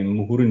ድዩ ኣይ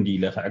ምሁርን ድዩ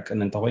ኢለ ክዕቅን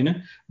እንተኮይነ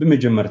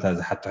ብመጀመርታ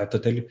ዝሓቶ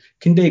ሕቶተልዩ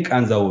ክንደይ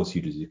ቃንዛ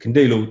ወሲዱ እዚ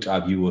ክንደይ ለውጢ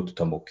ኣብ ሂወቱ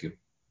ተሞኪሩ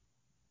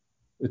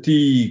እቲ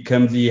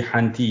ከምዚ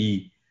ሓንቲ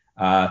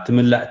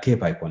ትምላእ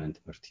ቴፕ ኣይኮነን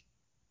ትምህርቲ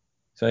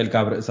سؤال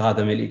كابر إسقاط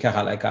أمريكا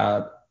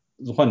خلاك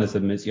زخانة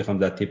سبمسي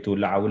خمسة تيب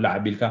تولع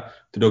أبيلك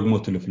تدقمو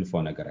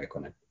تلفلفون أجر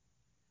يكونن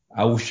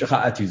أو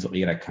شخاءتي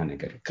صغيرة كان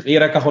أجر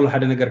صغيرة كخل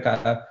حدا نجر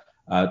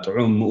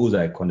تعوم مؤذى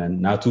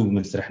يكونن ناتو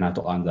مسرح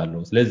ناتو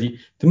أنزلوا لذي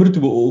تمرت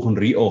بأوخن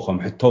ريئو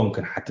خم حتى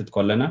ممكن حتى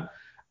تقولنا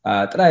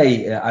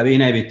تراي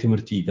أبينا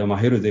بتمرتي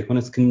تماهيرو زي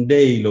كونس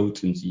كندي لو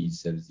تمسي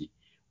سبزي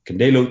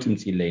كندي لو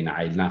تمسي لينا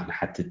عيلنا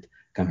حتى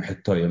كم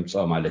حتى يوم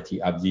صار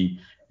مالتي أبدي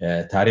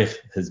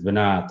تاريخ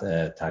حزبنا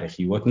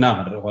تاريخي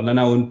وتنا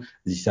ولنا ون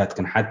زيسات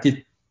كن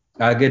حتى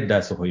أجد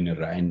داس خوين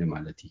الرأيين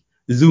مالتي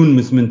زون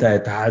مسمنتا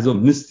يتحازم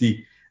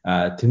مستي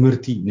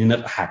تمرتي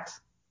ننقحت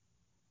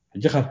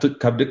جي خبت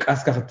كبدك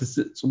أسكا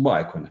ختصبوا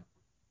يكونه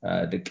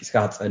دك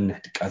إسكا تصنح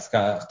دك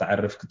أسكا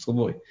تعرف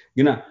كتصبوا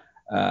جنا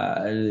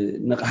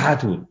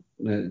نقحتون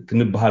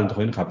ክንበሃል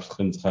እንተኮይኑ ካብ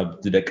ከምዝኻብ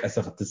ዝደቀሰ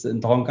ክትስእ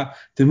እንተኾንካ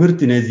ትምህርቲ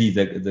ነዚ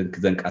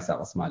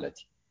ዘንቀሳቐስ ማለት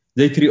እዩ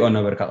ዘይትሪኦ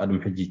ነበርካ ቀድሚ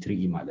ሕጂ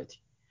ትርኢ ማለት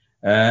እዩ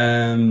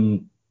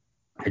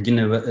ሕጂ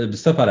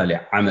ብዝተፈላለየ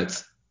ዓመፅ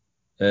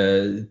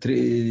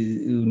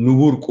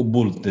ንቡር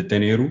ቅቡል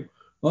ተነይሩ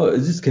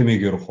እዚ እስከመይ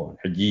ገይሩ ክኸውን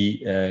ሕጂ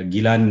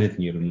ጊላነት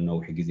ነይሩ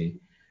ንነዊሕ ግዜ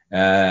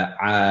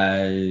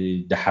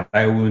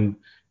ዳሕራይ እውን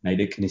ናይ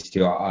ደቂ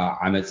ኣንስትዮ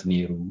ዓመፅ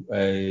ነይሩ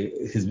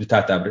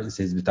ህዝብታት ኣብ ርእሲ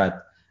ህዝብታት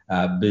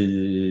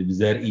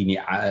ብዘርኢ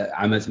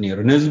ዓመፅ ነይሩ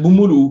ነዚ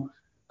ብምሉኡ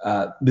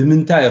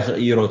ብምንታይ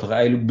ክቕይሮ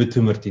ተኻኢሉ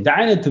ብትምህርቲ እንታይ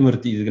ዓይነት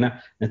ትምህርቲ እዩ ዝግና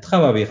ነቲ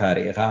ከባቢኻ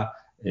ርኢኻ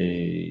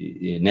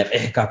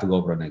ነቂሕካ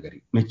ትገብሮ ነገር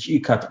እዩ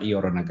መቺእካ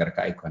ትቕየሮ ነገርካ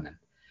ኣይኮነን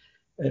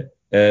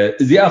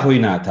እዚኣ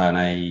ኮይና እታ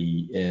ናይ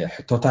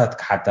ሕቶታት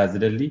ክሓታ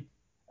ዝደሊ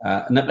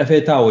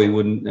ነቐፌታ ወይ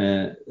እውን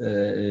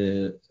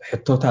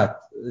ሕቶታት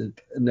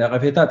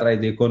ነቐፌታ ጥራይ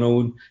ዘይኮነ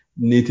እውን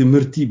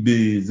ንትምህርቲ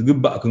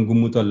ብዝግባእ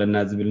ክንግምቶ ኣለና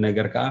ዝብል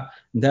ነገር ከዓ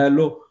እንታይ ኣሎ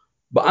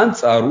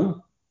ብኣንጻሩ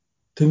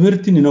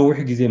ትምህርቲ ንነዊሕ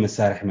ግዜ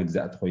መሳርሒ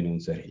መግዛእቲ ኮይኑ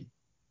ዝሰርሕ እዩ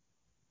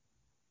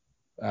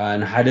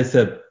ንሓደ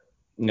ሰብ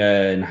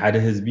ንሓደ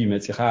ህዝቢ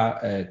መፂኻ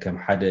ከም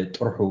ሓደ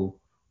ጥርሑ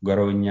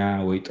ገረኛ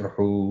ወይ ጥርሑ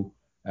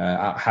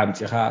ኣቕሓ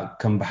ምፂኻ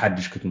ከም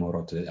ብሓድሽ ክትመህሮ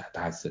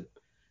ትሓስብ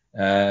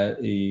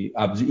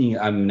ኣብዚ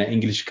ናይ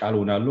እንግሊሽ ቃል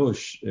እውን ኣሎ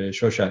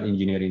ሶሻል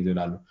ኢንጂነሪንግ ዝብል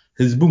ኣሎ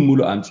ህዝቢ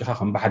ሙሉእ ኣምፂኻ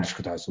ከም ብሓድሽ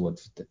ክትሕስቦ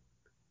ትፍትን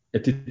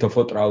እቲ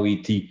ተፈጥራዊ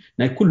እቲ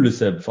ናይ ኩሉ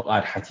ሰብ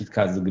ፍቓድ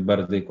ሓቲትካ ዝግበር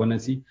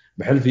ዘይኮነሲ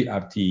ብሕልፊ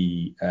ኣብቲ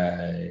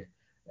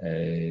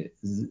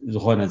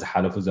ዝኾነ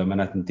ዝሓለፉ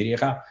ዘመናት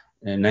እንትሪኢኻ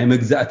ናይ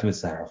መግዛእቲ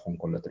መሳርሒ ክኾን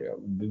ከሎ ትሪኦ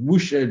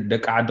ብውሽ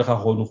ደቂ ዓድኻ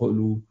ክኾኑ ይኽእሉ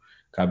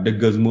ካብ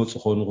ደገ ዝመፁ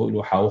ክኾኑ ይኽእሉ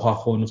ሓውኻ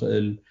ክኾኑ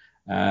ይኽእል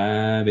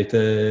ቤተ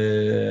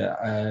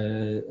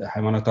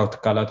ሃይማኖታዊ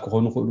ትካላት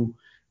ክኾኑ ይኽእሉ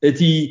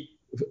እቲ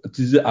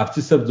ኣብቲ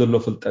ሰብ ዘሎ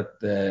ፍልጠት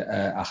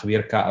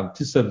ኣኽቢርካ ኣብቲ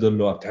ሰብ ዘሎ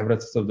ኣብቲ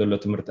ሕብረተሰብ ዘሎ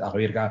ትምህርቲ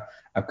ኣኽቢርካ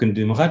ኣብ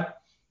ክንዲ ምኻድ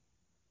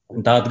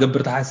እንታይ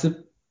ክትገብር ትሓስብ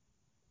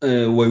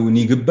ወይ እውን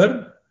ይግበር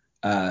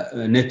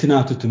ነቲ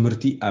ናቱ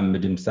ትምህርቲ ኣብ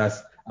ምድምሳስ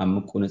ኣብ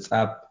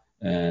ምቁንፃብ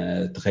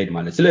ትኸይድ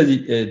ማለት ስለዚ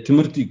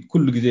ትምህርቲ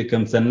ኩሉ ግዜ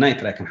ከም ሰናይ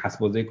ጥራይ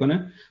ክንሓስቦ ዘይኮነ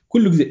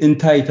ኩሉ ግዜ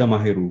እንታይ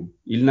ተማሂሩ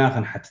ኢልና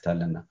ክንሓትት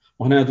ኣለና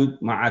ምክንያቱ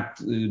መዓት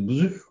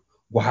ብዙሕ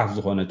ጎሓፍ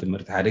ዝኾነ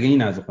ትምህርቲ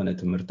ሓደገኛ ዝኾነ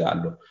ትምህርቲ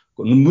ኣሎ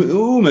ንምኡ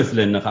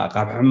መስለኒ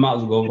ካብ ሕማቕ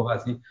ዝገብሩኻ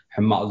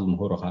ሕማቕ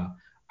ዝምህሩኻ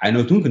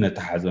ዓይነቱን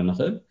ክነተሓሕዞ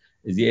ንኽእል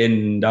እዚአን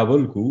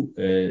እንዳበልኩ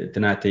እቲ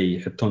ናተይ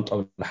ሕቶን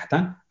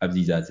ጠብላሕታን ኣብዚ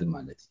ይዛዝም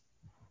ማለት እዩ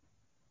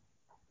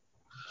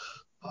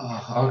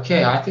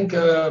Okay, I think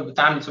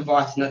بتعمل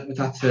صبغات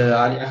نتبتات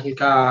علي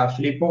أخيكا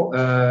فيليبو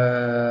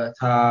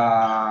تا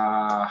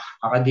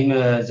أقدم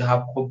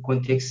ذهب خوب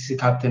كونتكست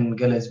كابتن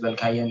جلس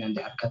بالكاين عند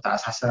حركة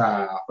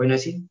أساسرة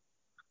خوينسي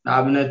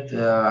نابنت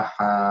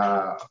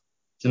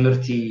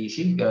تمرتي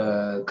شيء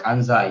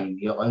كأنزاي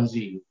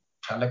يغنزي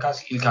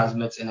شالكاس إلكاز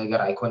مت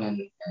نجار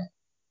أيكونن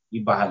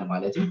يبهال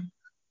مالتي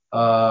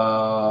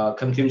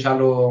كم تيم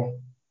شالو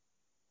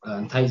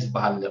انتايز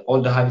بهال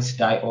all the habits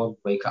die all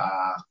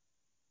ويكا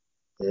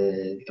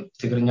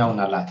ትግርኛው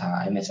ናላታ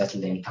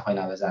አይመሰለኝም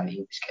ተኾይና በዛን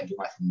እንግሊዝ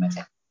ከልማት መጻ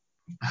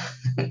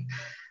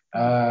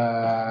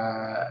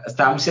እስታ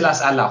ምስላስ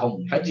አላኹም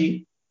ሕጂ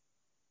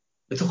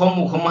እትኹም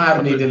ከመሃር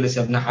ነይደለ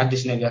ሰብና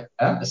ሓድሽ ነገር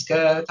እስከ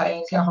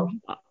ታይልካኹም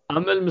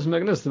عمل مس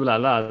مجنس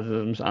تبلالا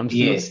مش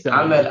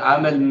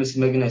عمل مس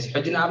مجنس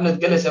ሕጂ ንኣብነት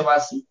ገለ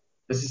ሰባሲ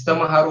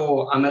ዝተማሃሩ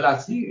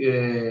ዓመላት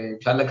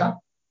ሻለካ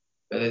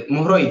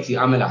ምህሮይቲ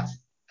ዓመላት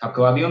ካብ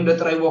ከባቢኦም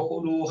ደጥራይዎ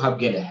ክእሉ ካብ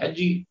ገለ ሕጂ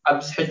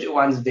ኣብዚ ሕጂ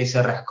እዋን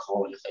ዝደይሰርሕ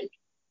ክኸውን ይኽእል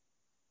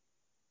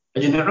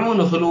ሕጂ ንዕኡ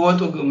ንኽልወጡ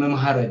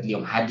ምምሃር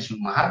ድልዮም ሓድሽ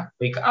ምምሃር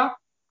ወይ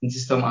ከዓንቲ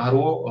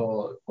ዝተማሃርዎ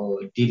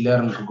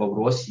ዲለርን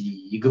ክገብርዎስ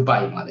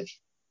ይግባእ ማለት እዩ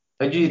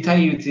ሕጂ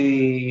እንታይ እቲ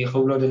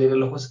ክብሎ ደልየ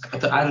ዘለኹስ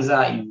እቲ ኣንዛ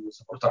እዩ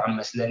ዝቁርቶዖም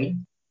መስለኒ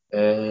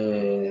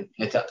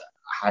ነቲ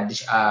ሓድሽ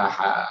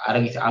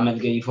ኣረጊት ዓመል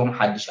ገይፎም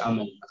ሓድሽ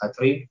ዓመል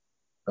ንኸጥርዩ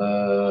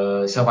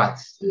ሰባት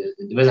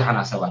ዝበዝሓና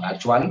ሰባት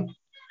ኣክቹዋሊ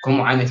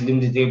ከምኡ ዓይነት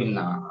ልምዲ ዘይብልና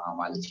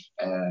ማለት እዩ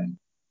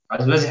ኣብ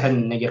ዝበዝሐን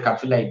ነገር ካብ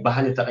ብፍላይ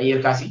ባህሊ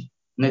ተቐይርካሲ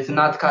ነቲ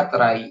ናትካ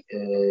ጥራይ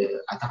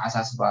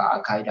ኣተሓሳስባ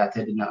ኣካይዳ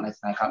ተድንቕ ነቲ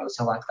ናይ ካልኦት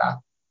ሰባት ከዓ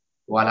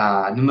ዋላ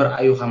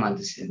ንምርኣዩ ኸማን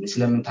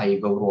ስለምንታይ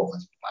ይገብርዎ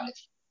ክትብል ማለት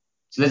እዩ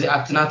ስለዚ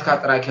ኣብቲ ናትካ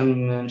ጥራይ ከም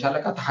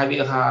ምሻለካ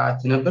ተሓቢእኻ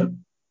ትነብር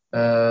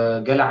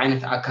ገለ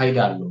ዓይነት ኣካይዳ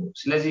ኣሎ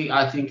ስለዚ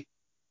ኣይ ቲንክ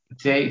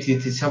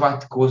እቲ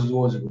ሰባት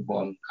ክወስድዎ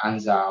ዝግብኦም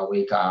ቃንዛ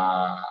ወይ ከዓ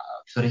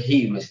ፍርሒ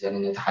ይመስለኒ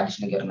ነቲ ሓድሽ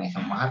ነገር ናይ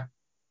ተምሃር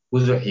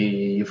ብዙሕ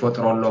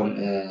ይፈጥረሎም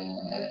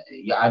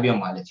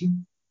ይዓብዮም ማለት እዩ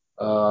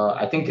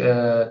I think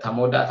ta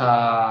modata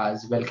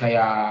ዝበልካያ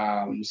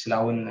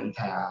ምስላውን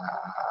እንታይ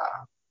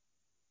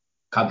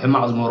ካብ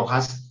ሕማቕ ዝመሩ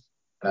ኻስ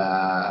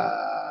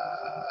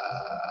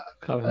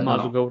ካብ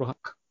ሕማቕ ዝገብሩኻ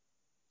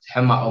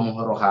ሕማቕ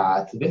ምህሮኻ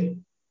ትብል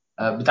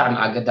ብጣዕሚ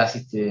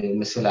ኣገዳሲት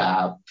ምስላ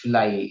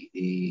ብፍላይ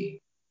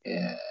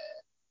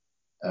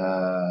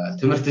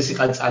ትምህርቲ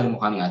ሲቐጻሊ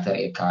ምዃኑ እያ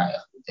ተርእየካ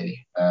ይኽእል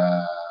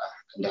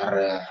እንድሕር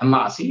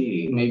ሕማቕ ሲ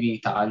ሜቢ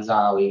ተቓንዛ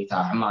ወይ ታ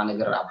ሕማቕ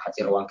ነገር ኣብ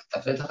ሓፂር እዋን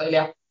ክትጠፍእ ትኽእል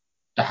እያ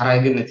ዳሕራይ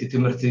ግን እቲ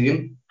ትምህርቲ ግን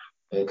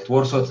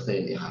ክትወርሶ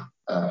ትኽእል ኢኻ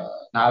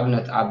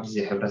ንኣብነት ኣብዚ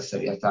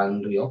ሕብረተሰብ ኤርትራ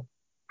ንሪኦ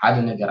ሓደ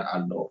ነገር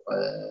ኣሎ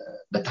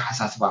በቲ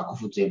ሓሳስባ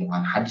ክፉት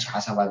ዘይምዃን ሓድሽ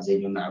ሓሳባት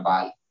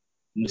ዘይምምዕባል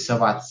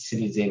ንሰባት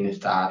ስሊት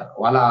ዘይምፍጣር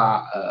ዋላ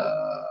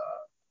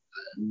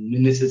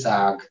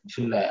ምንፅፃግ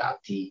ብፍላይ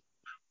ኣብቲ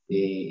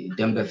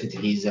ደንበ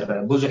ፍትሒ ዝርአ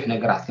ብዙሕ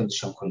ነገራት ከም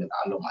ዝሸንኮል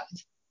ኣሎ ማለት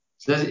እዩ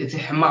ስለዚ እቲ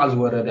ሕማቕ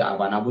ዝወረደ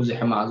ኣባና ብዙሕ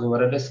ሕማቕ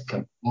ዝወረደስ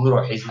ከም ምህሮ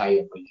ሒዝናዮ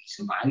ኮይኑ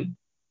ይስማዓኒ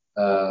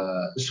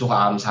እሱ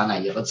ከዓ ምሳና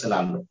ይቕፅል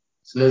ኣሎ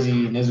ስለዚ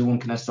ነዚ እውን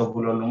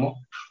ክነስተውህለሉ እሞ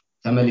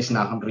ተመሊስና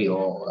ክንሪኦ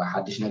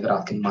ሓድሽ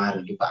ነገራት ክንመሃር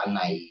ይግባአልና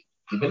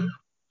ይብል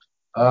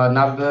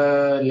ናብ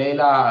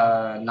ሌላ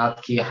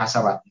ናትኪ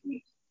ሓሳባት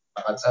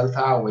መቐፀልታ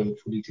ወይ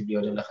ፍሉይ ትብልዮ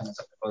ዘለኸ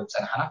ነፀብቆ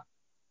ዝፀናሕና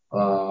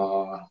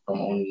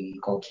ከምኡውን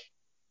ኮኪ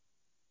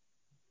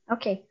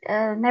ኦኬ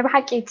ናይ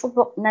ብሓቂ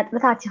ፅቡቕ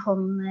ነጥብታት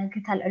ኢኹም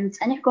ክተልዕሉ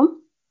ፀኒሕኩም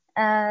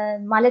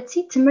ማለት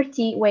ትምህርቲ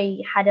ወይ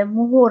ሓደ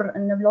ምሁር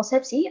እንብሎ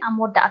ሰብሲ ኣብ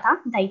መወዳእታ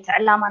እንታይ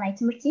ዕላማ ናይ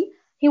ትምህርቲ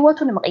ሂወቱ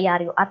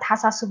ንምቕያር እዩ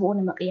ኣተሓሳስብኡ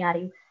ንምቕያር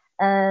እዩ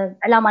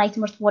ዕላማ ናይ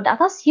ትምህርቲ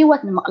መወዳእታስ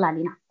ሂወት ንምቕላል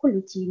ኢና ኩሉ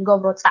እቲ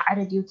ንገብሮ ፃዕሪ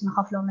ድዩ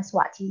ንኸፍሎ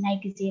መስዋዕቲ ናይ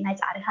ግዜ ናይ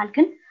ፃዕሪ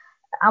ሃልክን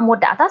ኣብ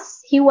መወዳእታስ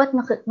ሂወት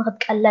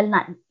ንኽትቀለልና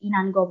ኢና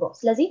ንገብሮ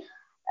ስለዚ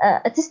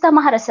እቲ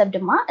ዝተማሃረ ሰብ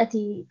ድማ እቲ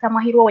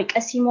ተማሂሮ ወይ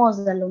ቀሲሞ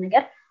ዘሎ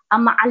ነገር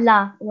ኣብ መዓላ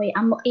ወይ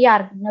ኣብ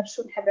ምቕያር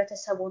ነብሱን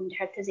ሕብረተሰቡን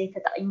ድሕር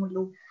ተዘይተጠቒሙሉ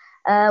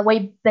ወይ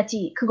በቲ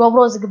ክገብሮ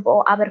ዝግብኦ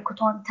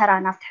ኣበርክቶን ተራ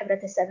ናብቲ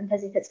ሕብረተሰብ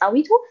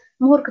እንተዘይተፃዊቱ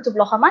ምሁር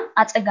ክትብሎ ኸማን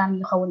ኣፀጋሚ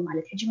ይኸውን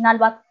ማለት ሕጂ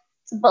ምናልባት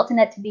ፅብቕቲ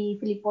ነጥቢ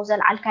ፊሊፖ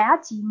ዘልዓልካያ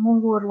እቲ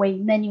ምሁር ወይ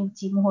መን እዩ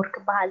እቲ ምሁር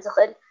ክበሃል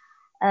ዝኽእል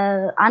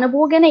ኣነ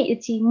ብወገነይ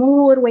እቲ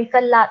ምሁር ወይ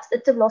ፈላጥ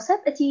እትብሎ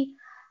ሰብ እቲ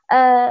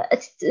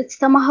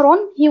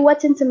ተማህሮን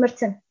ሂወትን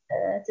ትምህርትን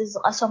እቲ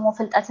ዝቐሰሞ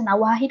ፍልጠትን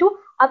ኣዋሃሂዱ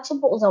ኣብ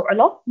ፅቡቕ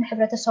ዘውዕሎ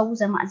ንሕብረተሰቡ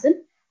ዘማእዝን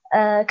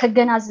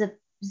ከገናዝብ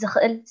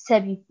ዝኽእል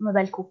ሰብ እዩ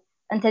ምበልኩ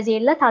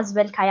እንተዘየለ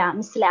ታዝበልካያ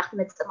ምስላያ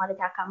ክትመፅእ ማለት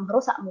እያ ካብ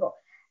ምህሮስ ኣእምሮ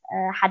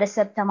ሓደ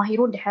ሰብ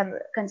ተማሂሩ ድሕር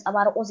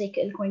ከንፀባርቆ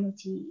ዘይክእል ኮይኑ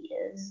እቲ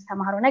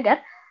ዝተማሃሮ ነገር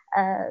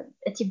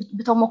እቲ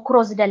ብተመክሮ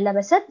ዝደለበ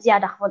ሰብ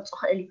ዝያዳ ክፈልፆ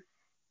ክእል እዩ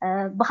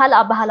ብኻልእ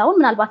ኣባህላ እውን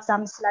ምናልባት እዛ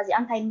ምስላ እዚኣ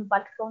እንታይ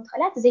ንምባል ክትከውን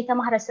ትኽእል እያ እቲ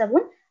ዘይተማሃረ ሰብ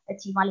እውን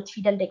እቲ ማለት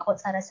ፊደል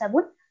ዘይቆፀረ ሰብ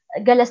እውን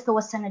ገለ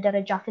ዝተወሰነ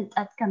ደረጃ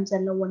ፍልጠት ከም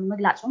ዘለዎን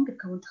ምግላፅ እውን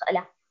ክትከውን ትኽእል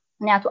እያ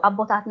ምክንያቱ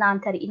ኣቦታትና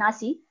እንተሪኢና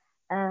ሲ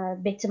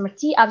ቤት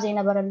ትምህርቲ ኣብ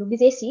ዘይነበረሉ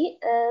ግዜ ሲ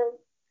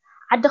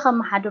ዓዲ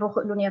ከመሓድሩ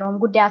ክእሉ ነይሮም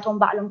ጉዳያቶም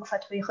ባዕሎም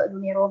ክፈትሑ ይኽእሉ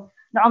ነይሮም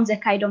ንዖም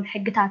ዘካይዶም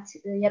ሕግታት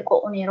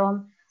የርቀቑ ነይሮም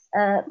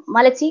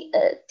ማለት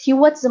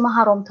ሂወት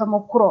ዝመሃሮም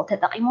ተመክሮ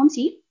ተጠቒሞም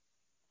ሲ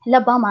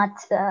ለባማት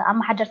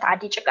ኣመሓደርቲ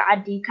ዓዲ ጭቃ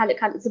ዓዲ ካልእ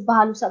ካልእ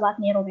ዝበሃሉ ሰባት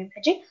ነይሮም እዮም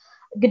ሕጂ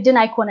ግድን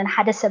ኣይኮነን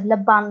ሓደ ሰብ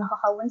ለባም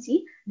ንክኸውን ሲ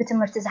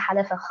ብትምህርቲ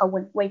ዝሓለፈ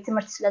ክኸውን ወይ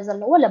ትምህርቲ ስለ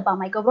ዘለዎ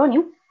ለባም ኣይገብሮን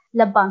እዩ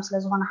ለባም ስለ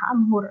ዝኾነ ከዓ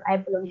ምሁር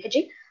ኣይብሎን ሕጂ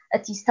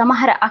እቲ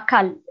ዝተማህረ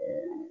ኣካል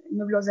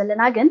ንብሎ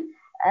ዘለና ግን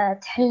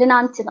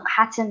ትሕልናንቲ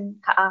ንቕሓትን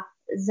ከዓ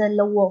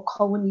ዘለዎ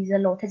ክኸውን እዩ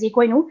ዘለዎ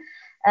ተዘይኮይኑ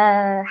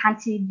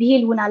ሓንቲ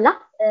ብሂል እውን ኣላ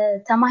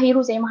ተማሂሩ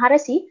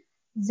ዘይመሃረሲ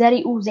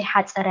ዘሪኡ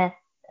ዘይሓፀረ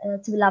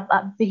ትብላ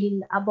ብሂል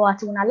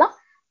ኣበዋት እውን ኣላ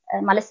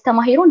ማለት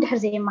ተማሂሩ እንድሕር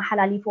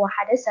ዘይመሓላሊፍዎ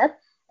ሓደ ሰብ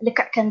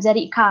ልክዕ ከም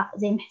ዘሪእካ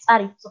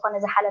ዘይምሕፃር ዝኾነ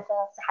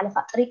ዝሓለፋ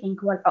ጥሪት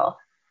ክበልዖ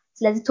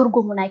ስለዚ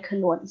ትርጉም እውን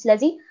ኣይክህልዎን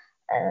ስለዚ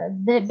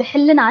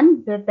ብሕልናን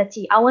በቲ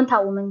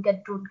ኣወንታዊ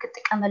መንገዱን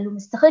ክጥቀመሉ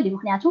ምስትኽእል እዩ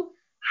ምክንያቱ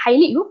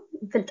ሓይሊ እዩ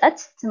ፍልጠት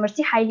ትምህርቲ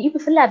ሓይሊ እዩ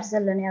ብፍላይ ኣብ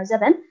ዘለናዮ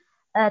ዘበን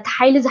እቲ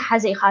ሓይሊ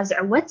ዝሓዘ ኢኻ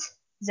ዝዕወት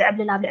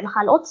ዝዕብልል ኣብ ልዕሊ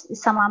ካልኦት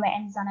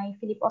ሰማምዐን እዛ ናይ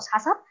ፊሊጶስ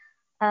ሓሳብ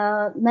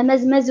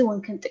መመዝመዚ እውን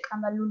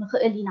ክንጥቀመሉ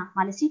ንኽእል ኢና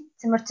ማለት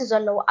ትምህርቲ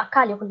ዘለዎ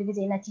ኣካል እዩ ኩሉ ግዜ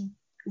ነቲ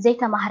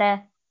ዘይተማህረ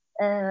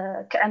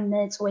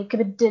ክዕምፅ ወይ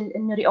ክብድል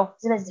እንሪኦ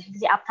ዝበዝሕ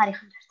ግዜ ኣብ ታሪክ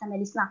ድሕር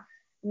ተመሊስና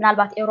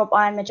ምናልባት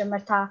ኤውሮጳውያን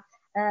መጀመርታ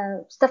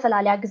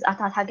ዝተፈላለያ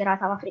ግዝኣታት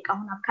ሃገራት ኣብ ኣፍሪቃ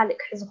እውን ኣብ ካልእ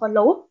ክሕዙ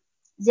ከለዉ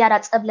ዝያዳ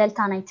ፀብለልታ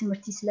ናይ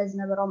ትምህርቲ ስለ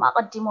ዝነበሮም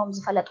ኣቐዲሞም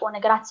ዝፈለጥዎ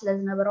ነገራት ስለ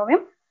ዝነበሮም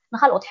እዮም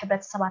ንካልኦት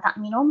ሕብረተሰባት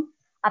ኣእሚኖም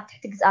ኣብ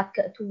ትሕቲ ግዝኣት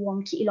ከእትውዎም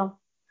ክኢሎም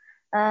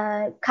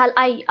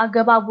ካልኣይ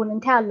ኣገባቡን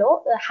እንታይ ኣሎ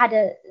ሓደ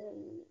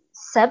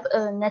ሰብ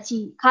ነቲ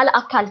ካልእ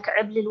ኣካል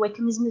ክዕብልል ወይ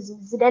ክምዝምዝ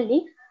ዝደሊ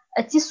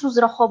እቲ እሱ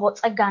ዝረኸቦ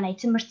ፀጋ ናይ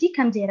ትምህርቲ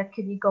ከም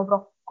ዘይረክብ ይገብሮ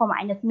ከምኡ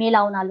ዓይነት ሜላ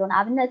እውን ኣሎ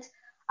ንኣብነት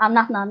ኣብ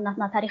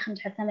ናትና ታሪክ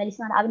እንድሕር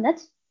ተመሊስና ንኣብነት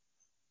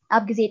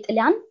ኣብ ግዜ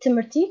ጥልያን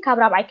ትምህርቲ ካብ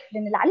ራብዓይ ክፍሊ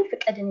ንላዕሊ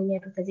ፍቀድን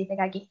ነይሩ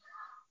ተዘይተጋጊ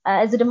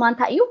እዚ ድማ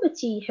እንታይ እዩ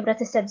እቲ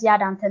ሕብረተሰብ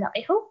ዝያዳ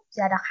እንተነቂሑ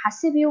ዝያዳ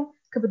ክሓስብ እዩ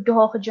ክብድሆ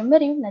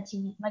ክጅምር እዩ ነቲ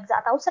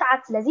መግዛእታዊ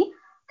ስርዓት ስለዚ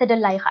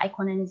ተደላይ ከዓ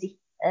ኣይኮነን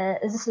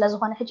እዚ ስለ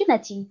ዝኾነ ሕጂ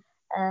ነቲ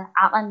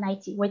ዓቐን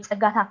ናይቲ ወይ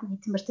ፀጋታት ናይ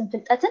ትምህርትን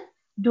ፍልጠትን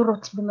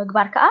ድሩት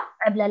ብምግባር ከዓ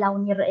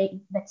ዕብለላውን ይርአ እዩ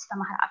በቲ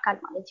ዝተማሃረ ኣካል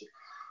ማለት እዩ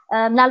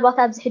ምናልባት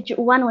ኣብዚ ሕጂ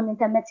እዋን እውን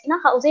እንተመፂና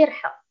ካብኡ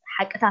ዘይርሕቕ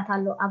ሓቅታት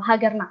ኣሎ ኣብ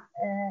ሃገርና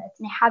እቲ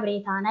ናይ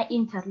ሓበሬታ ናይ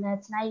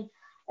ኢንተርነት ናይ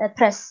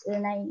ፕረስ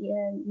ናይ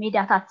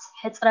ሚድያታት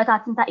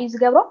ሕፅረታት እንታይ እዩ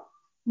ዝገብሮ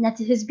ነቲ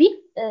ህዝቢ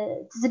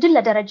ዝድለ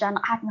ደረጃ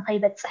ንቕሓት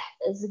ንኸይበፅሕ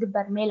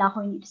ዝግበር ሜላ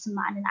ኮይኑ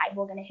ዝስማዓኒ ንዓይ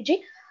ብወገነይ ሕጂ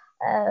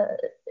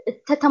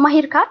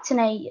ተማሂርካ እቲ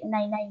ናይ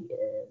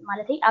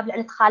ማለት ኣብ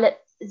ልዕሊ እቲ ካልእ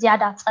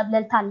ዝያዳ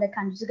ፀብለልታ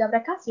ኣለካ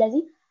ዝገብረካ ስለዚ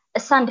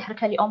እሳ እንድሕር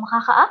ከሊኦምካ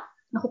ከዓ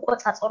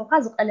ንክቆፃፀሩካ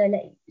ዝቀለለ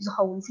እዩ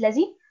ዝኸውን ስለዚ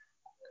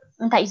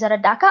እንታይ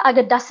ይዘረዳካ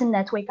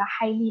ኣገዳስነት ወይ ከዓ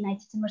ሓይሊ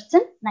ናይቲ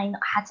ትምህርትን ናይ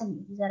ንቕሓትን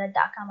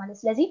ይዘረዳካ ማለት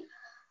ስለዚ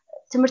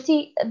ትምህርቲ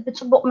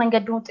ብጽቡቕ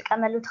መንገዲ እውን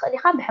ጥቀመሉ ትኽእል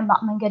ኢኻ ብሕማቕ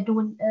መንገዲ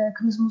እውን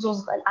ክምዝምዞ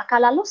ዝኽእል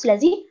ኣካል ኣሎ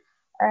ስለዚ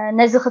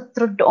ነዚ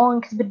ክትርድኦን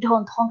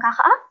ክትብድሆን ትኾንካ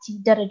ከዓ እቲ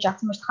ደረጃ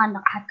ትምህርትኻን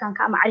ንቕሓትካን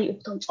ከዓ ማዕሪኡ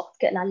ክተምፅኦ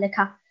ክትክእል ኣለካ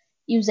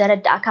እዩ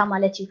ዘረዳእካ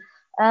ማለት እዩ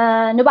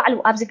ንባዕሉ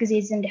ኣብዚ ግዜ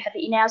እዚ እንድሕር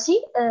ኢናዮ ሲ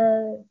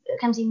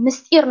ከምዚ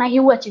ምስጢር ናይ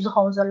ህይወት እዩ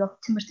ዝኸውን ዘሎ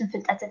ትምህርትን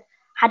ፍልጠትን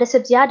ሓደ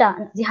ሰብ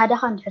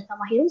ዝያዳኻ እንድሕር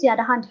ተማሂሩ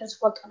ዝያዳኻ እንድሕር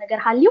ዝፈልጦ ነገር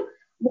ሃልዩ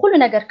ብኩሉ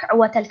ነገር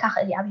ክዕወተልካ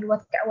ክእል እዩ ኣብ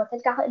ህይወት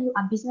ክዕወተልካ ክእል እዩ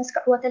ኣብ ቢዝነስ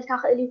ክዕወተልካ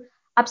ክእል እዩ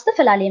ኣብ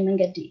ዝተፈላለየ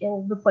መንገዲ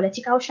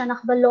ብፖለቲካዊ ሸነኽ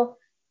በሎ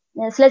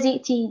ስለዚ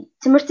እቲ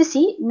ትምህርቲ ሲ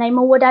ናይ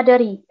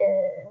መወዳደሪ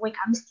ወይ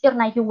ከዓ ምስጢር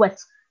ናይ ህይወት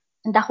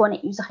እንዳኾነ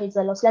እዩ ዝኸይድ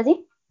ዘሎ ስለዚ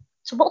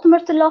ጽቡቕ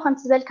ትምህርቲ ኣሎ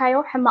ከምቲ ዝበልካዮ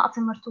ሕማቕ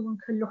ትምህርቲ እውን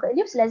ክህሉ ክእል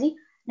እዩ ስለዚ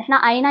ንሕና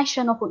ኣይናይ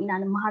ሸነኹ ኢና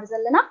ንምሃር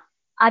ዘለና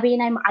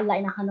ኣበየናይ መዓላ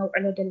ኢና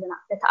ከነውዕሎ ዘለና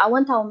በቲ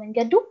ኣወንታዊ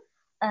መንገዱ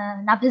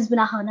ናብ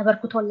ህዝብና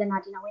ከነበርክቶ ኣለና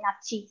ዲና ወይ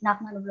ናብቲ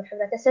ናትና ንብሎ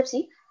ሕብረተሰብ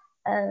ሲ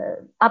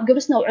ኣብ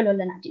ግብርስ ነውዕሎ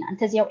ኣለና ዲና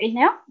እንተዚ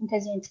የውዒልናዮ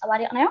እንተዚ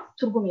ንፀባሪቕናዮ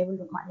ትርጉም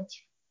የብሉን ማለት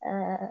እዩ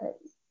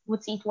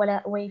ውፅኢት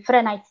ወይ ፍረ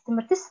ናይቲ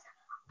ትምህርትስ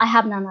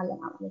ኣይሃብናን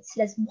ኣለና ማለት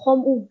ስለዚ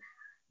ምኾምኡ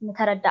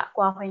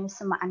ንተረዳእኳ ኮይኑ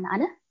ስማዓና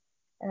ኣነ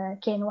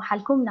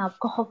ከንወሓልኩም ናብ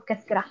ኮኸብ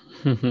ከስግራ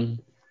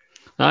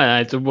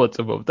ኣይ ጽቡቕ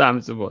ብጣዕሚ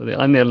ጽቡቕ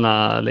ቀኒልና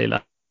ሌላ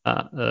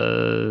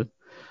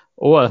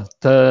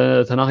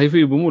ተናኺፉ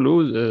ብሙሉ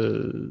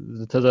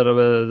ዝተዘረበ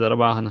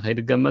ዘረባ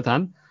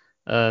ንኸይድገመታን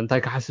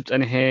እንታይ ክሓስብ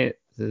ፀኒሐ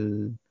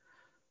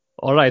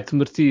ኦራይት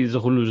ትምህርቲ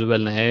ዝኽሉ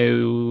ዝበልናዮ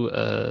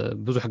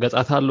ብዙሕ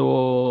ገጻት ኣለዎ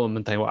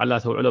ምንታይ ዋዕላ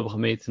ተውዕሎ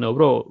ብኸመይ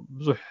ትነብሮ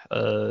ብዙሕ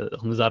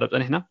ክንዛረብ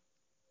ፀኒሕና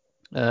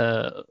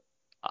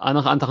ኣነ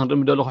ከኣንታ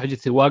ክንርሚ ደለኹ ሕጂ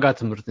ዋጋ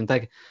ትምህርቲ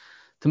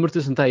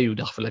ትምህርቲስ እንታይ እዩ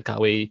ደኽፍለካ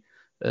ወይ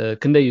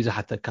ክንደይ እዩ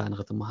ዝሓተካ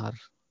ንኽትመሃር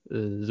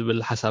ዝብል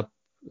ሓሳብ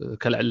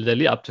ከልዕል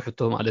ደሊ ኣብቲ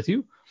ሕቶ ማለት እዩ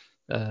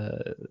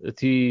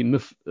እቲ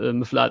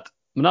ምፍላጥ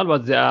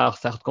ምናልባት እዚኣ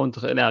ክሳይ ክትከውን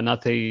ትኽእል እያ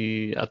ናተይ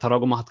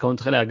ኣተራጉማ ክትከውን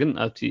ትኽእል እያ ግን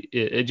ኣብቲ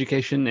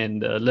ኤጁኬሽን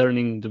ኤንድ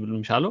ለርኒንግ ዝብል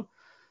ምሻሎ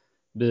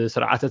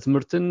ብስርዓተ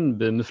ትምህርትን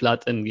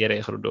ብምፍላጥን ገይረ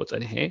ይኽርድኦ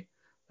ፀኒሐ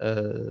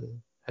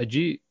ሕጂ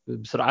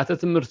ብስርዓተ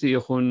ትምህርቲ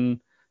ይኹን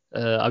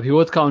ኣብ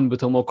ህይወትካ እውን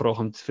ብተሞክሮ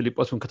ከምቲ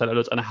ፊልጶስ እውን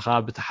ከተልዕሎ ፀናሕካ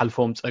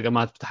ብተሓልፎም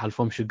ፀገማት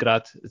ብተሓልፎም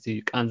ሽግራት እቲ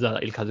ቃንዛ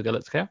ኢልካ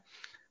ዝገለጽካዮ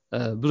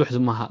ብዙሕ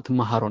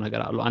ትመሃሮ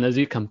ነገር ኣሎ ኣነ እዚ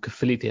ከም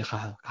ክፍሊት እየ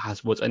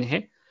ክሓስቦ ፀኒሐ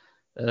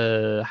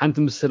ሓንቲ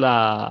ምስላ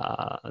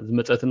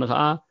ዝመፀትኒ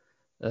ከዓ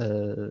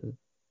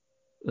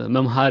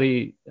መምሃሪ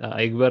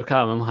ኣይግበርካ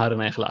መምሃሪ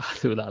ናይ ክላእ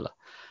ትብል ኣላ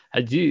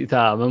ሕጂ እታ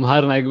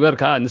መምሃሪ ናይ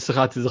ግበርካ ንስኻ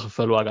እቲ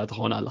ዝኽፈል ዋጋ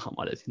ትኾን ኣለኻ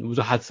ማለት እዩ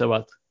ብዙሓት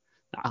ሰባት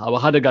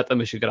ኣባኻ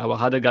ደጋጠመ ሽግር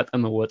ኣባኻ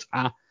ደጋጠመ ወፅዓ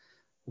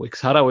ወይ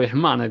ክሳራ ወይ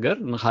ሕማቕ ነገር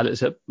ንኻልእ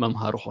ሰብ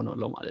መምሃሪ ኾኖ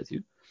ኣሎ ማለት እዩ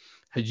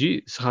ሕጂ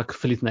ንስኻ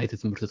ክፍሊት ናይቲ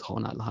ትምህርቲ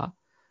ትኾን ኣለኻ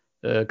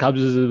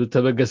ካብዚ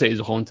ዝተበገሰ እዩ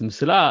ዝኸውን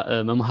ትምስላ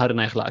መምሃሪ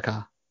ናይ ክላእካ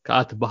ከዓ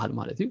ትበሃል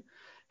ማለት እዩ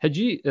ሕጂ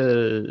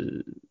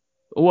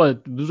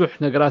ብዙሕ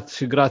ነገራት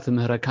ሽግራት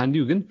ምህረካ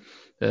እንድዩ ግን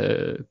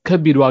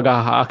ከቢድ ዋጋ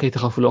ከዓ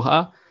ከይተኸፍሎ ከዓ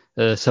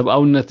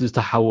ሰብኣውነት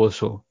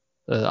ዝተሓወሶ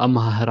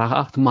ኣመሃህራ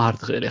ከዓ ክትመሃር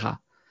ትኽእል ኢኻ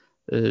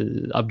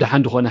ኣብ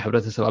ድሓን ዝኾነ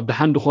ሕብረተሰብ ኣብ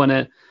ድሓን ዝኾነ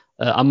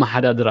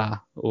ኣመሓዳድራ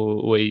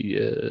ወይ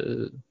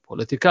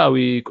ፖለቲካዊ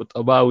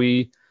ቁጠባዊ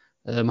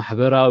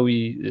ማሕበራዊ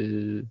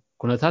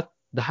ኩነታት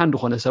ድሓን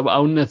ዝኾነ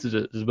ሰብኣውነት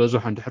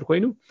ዝበዝሖ እንድሕር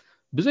ኮይኑ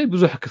ብዘይ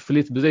ብዙሕ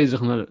ክፍሊት ብዘይ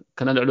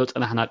ከነልዕሎ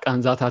ፀናሕና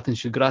ቃንዛታትን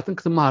ሽግራትን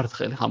ክትመሃር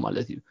ትኽእል ኢኻ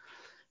ማለት እዩ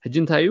ሕጂ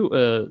እንታይ እዩ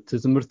እቲ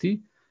ትምህርቲ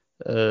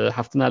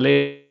ሓፍትና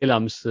ሌላ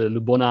ምስ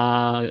ልቦና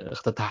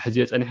ክተተሓሕዝ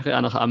ፀኒሕኺ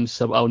ኣነ ከዓ ምስ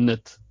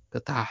ሰብኣውነት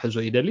ከተሓሕዞ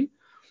ይደሊ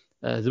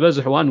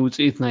ዝበዝሕ እዋን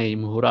ውፅኢት ናይ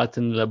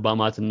ምሁራትን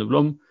ለባማትን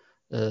ንብሎም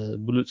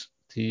ብሉፅ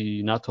እቲ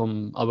ናቶም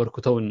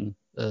ኣበርክቶውን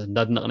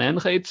እንዳድነቕናዮ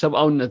ንኸይድ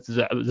ሰብኣውነት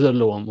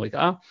ዘለዎም ወይ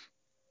ከዓ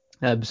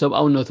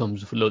ብሰብኣውነቶም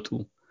ዝፍለጡ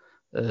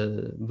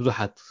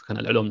ብዙሓት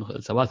ከነልዕሎም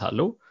ንኽእል ሰባት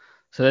ኣለው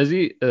ስለዚ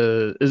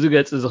እዚ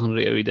ገጽ እዚ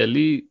ክንሪኦ ይደሊ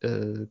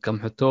ከም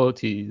ሕቶ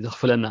እቲ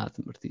ዘኽፍለና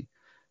ትምህርቲ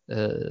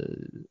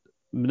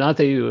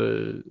ብናተይ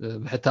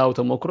ብሕታዊ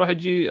ተመክሮ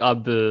ሕጂ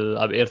ኣብ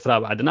ኤርትራ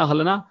ባዕድና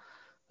ከለና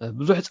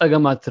ብዙሕ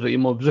ፀገማት ትርኢ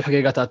እሞ ብዙሕ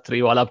ጌጋታት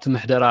ትርኢ ዋላ ኣብቲ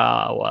ምሕደራ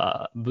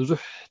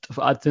ብዙሕ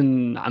ጥፍኣትን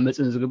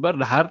ዓመፅን ዝግበር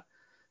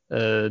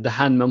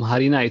ድሓን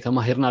መምሃሪና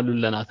ተማሂርናሉ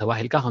ኣለና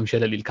ተባሂልካ ከም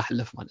ሸለል ኢልካ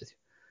ሕለፍ ማለት እዩ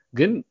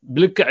ግን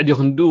ብልክዕ ዲ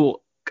ክንድኡ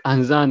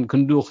ቃንዛን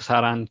ክንድኡ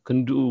ክሳራን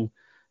ክንድኡ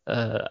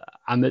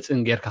ዓመፅን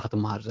ጌርካ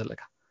ክትመሃር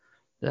ዘለካ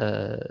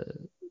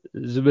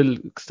ዝብል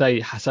ክስታይ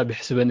ሓሳብ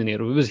ይሕስበኒ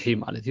ነይሩ ብብዝሒ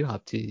ማለት እዩ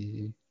ኣብቲ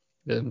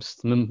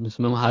ምስ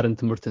መምሃርን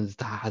ትምህርትን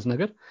ዝተሓሓዝ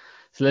ነገር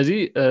ስለዚ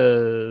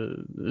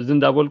እዚ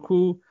እንዳበልኩ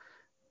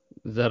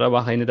ዘረባ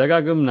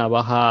ከይንደጋግም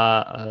ናባኻ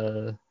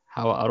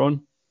ሓዋ ኣሮን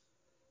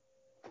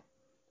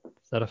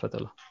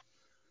ዘረፈተሎ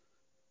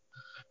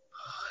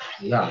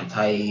ያ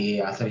እንታይ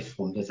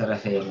ኣትሪፍኩም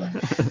ዝተረፈ የለን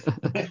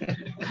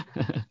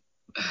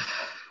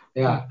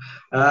ያ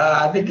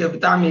ኣቲክ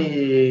ብጣዕሚ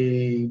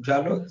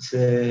ብሻሎ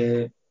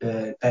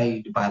እንታይ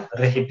ይባሃል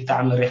ረሒብ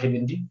ብጣዕሚ ረሒብ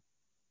እንዲ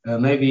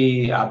ሜቢ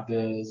ኣብ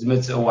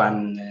ዝመፅእ እዋን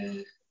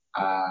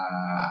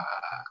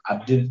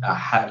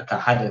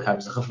ሓደ ካብ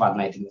ዝኽፋል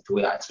ናይ ትምህርቲ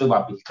ወይ ኣፅብብ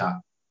ኣቢልካ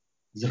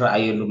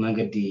ዝረኣየሉ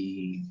መንገዲ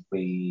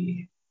ወይ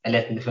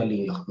ዕለት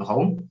ንፈልይ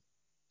ንኸውን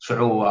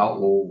ሽዑ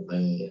ኣብኡ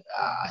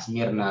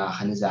ኣስሜርና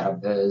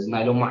ክንዛረብ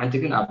ናይ ሎማዓንቲ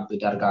ግን ኣብ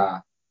ዳርጋ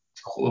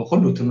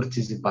ኩሉ ትምህርቲ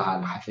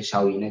ዝበሃል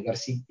ሓፈሻዊ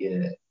ነገርሲ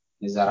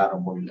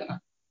ንዘራረበሉ ኣለና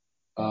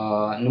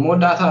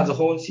ንመወዳእታ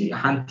ዝኸውን ሲ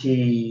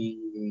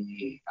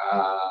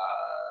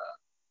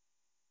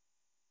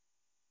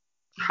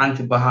ሓንቲ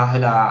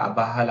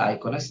ባህላ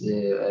ኣይኮነስ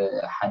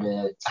ሓደ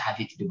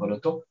ጸሓፊት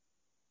ድበለቶ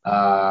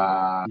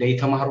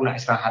ለይተማሃሩና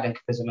 21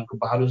 ክፍለ ዘመን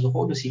ክበሃሉ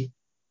ዝኽእሉ ሲ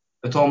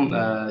እቶም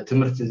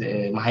ትምህርቲ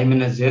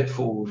መሃይምነት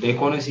ዘጥፍኡ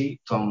ዘይኮኑ ሲ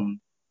እቶም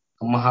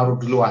ክመሃሩ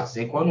ድልዋት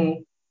ዘይኮኑ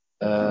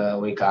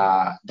ወይ ከዓ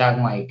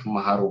ዳግማይ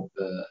ክመሃሩ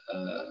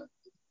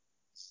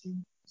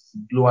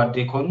ድልዋት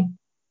ዘይኮኑ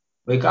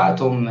ወይ ከዓ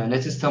እቶም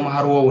ነቲ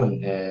ዝተምሃርዎ እውን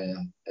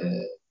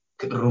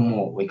ክእርሞ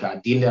ወይ ከዓ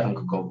ዲለርን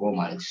ክገብሮ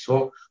ማለት እዩ ሶ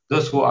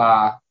those who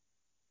are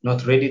not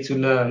ready to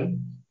learn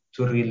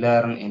to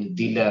relearn and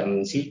de-learn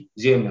ሲ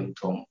እዚኦም እዮም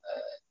እቶም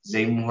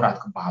ዘይምሁራት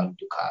ክበሃሉ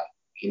ድከኣል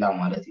ኢላ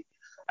ማለት እዩ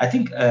I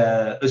think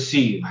እሱ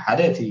ሓደ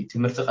እቲ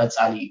ትምህርቲ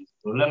ቀጻሊ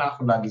ለና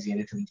ኩላ ግዜ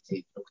ንትምህርቲ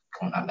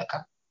ክትከውን ኣለካ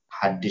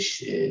ሓድሽ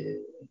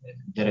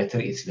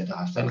ድሬትሪት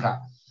ስለተኸፍተልካ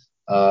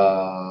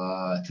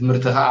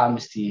ትምህርቲ ከዓ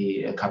ምስቲ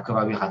ካብ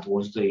ከባቢኻ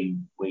ትወስዶ እዩ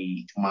ወይ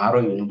ትመሃሮ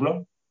እዩ ንብሎ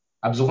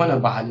ኣብ ዝኾነ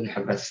ባህልን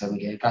ሕብረተሰብን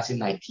ጌርካ ሲ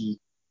ናይቲ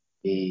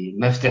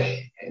መፍትሕ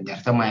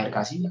ድሕሪ ተማሂርካ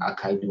ሲ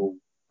ኣካይዱ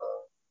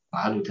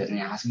ባህሉ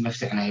ተፅኒዕካ ሲ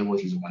መፍትሕ ናይ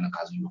ሂወት እዩ ዝኾነካ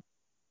ዘሎ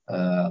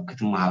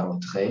ክትመሃሮ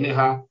ትኽእል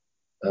ኢኻ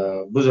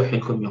ብዙሕ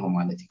ኢልኩም ኢኹም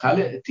ማለት እዩ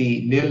ካልእ እቲ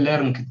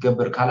ለርን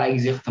ክትገብር ካልኣይ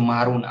ግዜ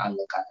ክትመሃር እውን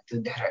ኣለካ እቲ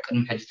ድሕሪ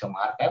ቅድሚ ሕጂ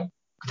ተማሃርካዮ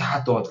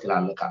ክትሓተዎ ትክእል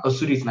ኣለካ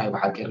እሱሪት ናይ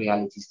ብሓቂ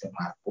ሪያሊቲ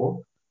ዝተማሃርክዎ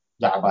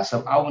ብዛዕባ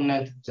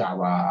ሰብኣውነት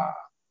ብዛዕባ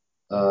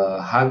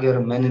ሃገር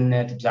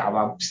መንነት ብዛዕባ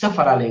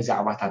ዝተፈላለዩ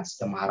ዛዕባታት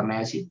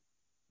ዝተማሃርናዮ ሲ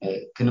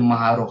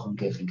ክንመሃሮ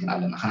ክንክእል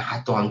ኣለና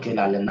ክንሓቶ ክንክእል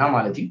ኣለና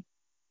ማለት እዩ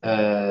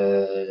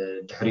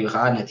ድሕሪኡ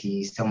ከዓ ነቲ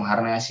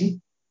ዝተማሃርናዮ ሲ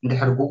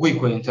እንድሕር ጉጉይ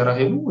ኮይኑ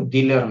ተረኺቡ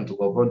ዲለርን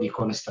ትገብሮ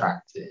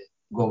ዲኮንስትራክት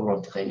ገብሮ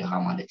ትኽእል ኢኻ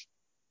ማለት እዩ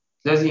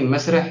ስለዚ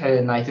መስርሕ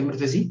ናይ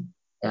ትምህርቲ ሲ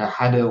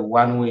ሓደ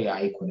ዋን ዌይ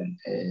ኣይኮነን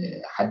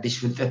ሓድሽ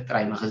ፍልጠት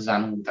ጥራይ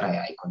ንኽዛን ጥራይ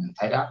ኣይኮነን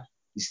እንታይ ደኣ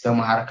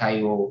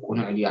ዝተማሃርካዮ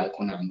ቁኑዕ ድዩ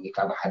ኣይቁኑዕን ወይ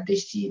ከዓ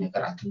ብሓደሽቲ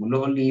ነገራት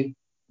ትምልአሉ እዩ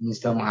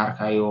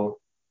ዝተማሃርካዮ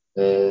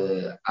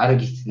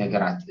ኣረጊት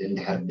ነገራት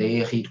እንድሕር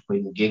ደየኺድ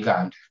ኮይኑ ጌጋ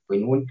እንድሕር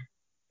ኮይኑ እውን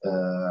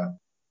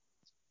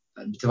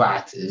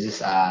ብትባዓት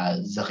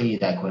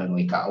ዘኽይድ ኣይኮነን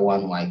ወይ ከዓ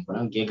እዋኑ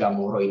ኣይኮነን ጌጋ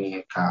ምህሮ እዩ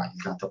ነርካ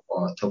ኢልካ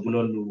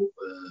ተብለሉ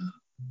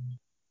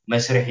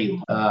መስርሕ እዩ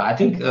I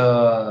think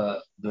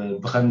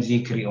ብከምዚ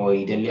ክሪኦ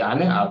ይደሊ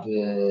ኣነ ኣብ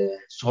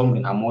ንስኹም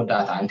ግን ኣብ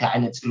መወዳእታ እንታይ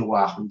ዓይነት ፅልዋ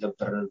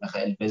ክንገብር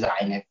ንኽእል በዛ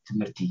ዓይነት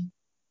ትምህርቲ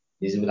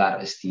ዝብል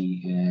ኣርእስቲ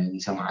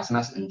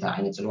ንሰማዓትናስ እንታይ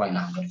ዓይነት ፅልዋ ኢና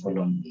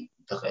ክንገልፈሎም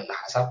ትኽእል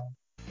ሓሳብ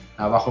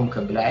ናባኹም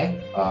ከብላየ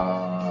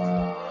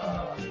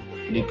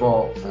ፊሊፖ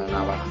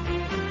ናባኻ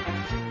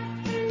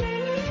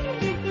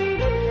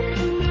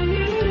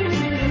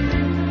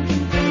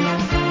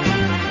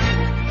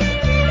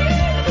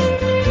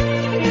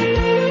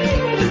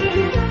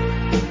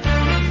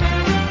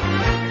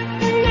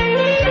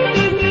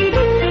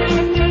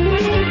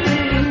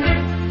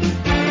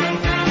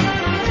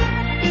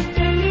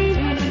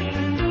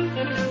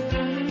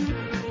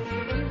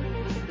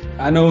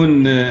ኣነ እውን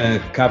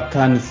ካብታ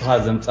ንስኻ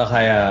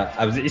ዘምፀኻያ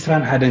ኣብዚ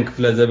 21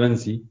 ክፍለ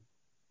ዘበንሲ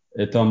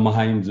እቶም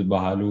መሃይም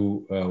ዝበሃሉ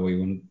ወይ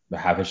እውን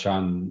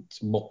ብሓፈሻን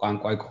ፅቡቅ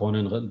ቋንቋ ክኾኑ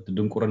ንኽእል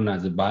ድንቁርና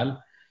ዝበሃል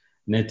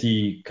ነቲ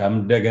ካብ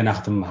እንደገና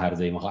ክትመሃር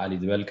ዘይምኽኣል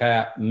ዝበልካያ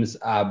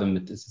ምስኣ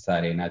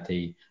ብምትእስሳር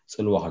ናተይ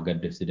ፅልዋ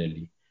ክገድፍ ዝደሊ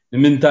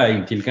ንምንታይ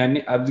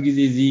ኢልካኒ ኣብዚ ግዜ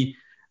እዚ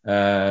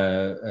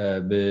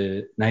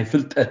ብናይ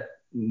ፍልጠት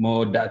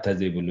መወዳእታ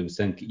ዘይብሉ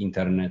ብሰንኪ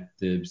ኢንተርነት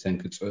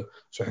ብሰንኪ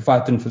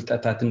ፅሑፋትን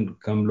ፍልጠታትን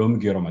ከም ሎሚ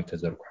ገይሮም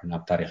ኣይተዘርግሑን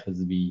ኣብ ታሪክ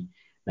ህዝቢ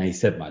ናይ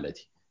ሰብ ማለት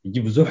እዩ እጂ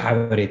ብዙሕ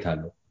ሓበሬታ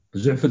ኣሎ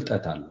ብዙሕ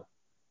ፍልጠት ኣሎ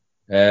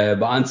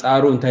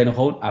ብኣንጻሩ እንታይ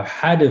ንኸውን ኣብ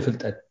ሓደ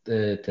ፍልጠት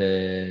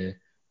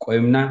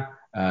ቆይምና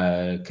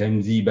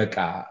ከምዚ በቃ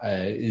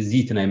እዚ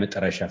እቲ ናይ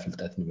መጨረሻ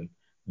ፍልጠት ንብል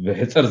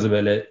ብሕፅር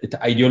ዝበለ እቲ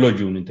ኣይዲዮሎጂ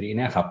እውን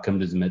እንትርኢና ካብ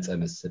ከምዚ ዝመፀ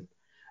መስል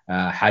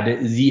ሓደ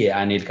እዚ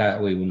ኣኔልካ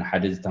ወይ እውን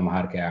ሓደ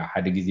ዝተምሃርካዮ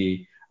ሓደ ግዜ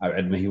ኣብ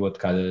ዕድመ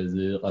ሂወትካ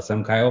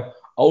ዝቐሰምካዮ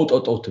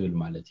ኣውጠጠው ትብል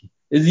ማለት እዩ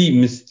እዚ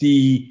ምስቲ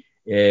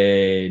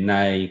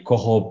ናይ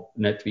ኮኸብ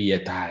ነጥቢ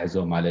የተሓሕዞ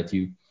ማለት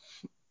እዩ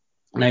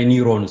ናይ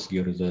ኒውሮንስ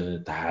ገይሩ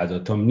ዝተሓሕዞ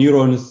እቶም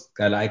ኒውሮንስ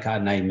ካልኣይካ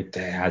ናይ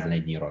ምትሕሓዝ ናይ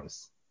ኒውሮንስ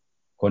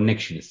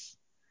ኮኔክሽንስ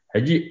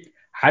ሕጂ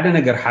ሓደ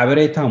ነገር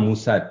ሓበሬታ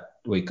ምውሳድ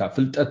ወይ ከዓ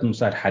ፍልጠት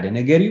ምውሳድ ሓደ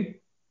ነገር እዩ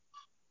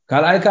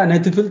ካልኣይካ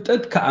ነቲ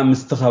ፍልጠት ከዓ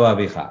ምስቲ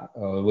ከባቢኻ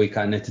ወይ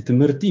ከዓ ነቲ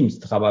ትምህርቲ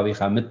ምስቲ ከባቢኻ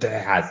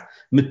ምትሕሓዝ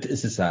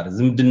ምትእስሳር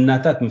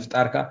ዝምድናታት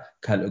ምፍጣርካ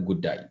ካልእ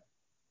ጉዳይ እዩ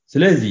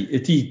ስለዚ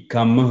እቲ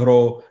ካብ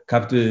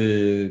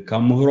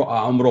ምህሮ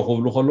ኣእምሮ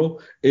ክብሉ ከሎ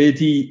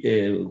እቲ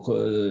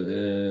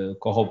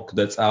ኮኸብ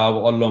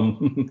ክተፀባብቀሎም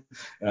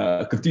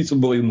ክልቲኡ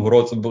ፅቡቅ እዩ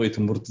ምህሮ ፅቡቅ እዩ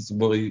ትምህርቲ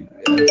ፅቡቅ እዩ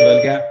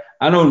ትበልካ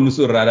ኣነ እውን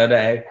ምስኡ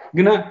ራዳዳየ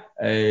ግና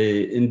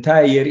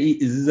እንታይ የርኢ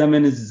እዚ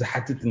ዘመን እዚ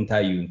ዝሓትት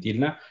እንታይ እዩ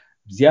እንቲልና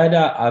ዝያዳ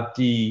ኣብቲ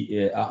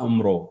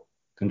ኣእምሮ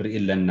ክንርኢ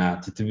ኣለና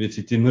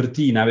ትምህርቲ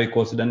ናበይ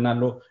ክወስደና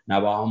ኣሎ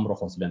ናብ ኣእምሮ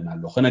ክወስደና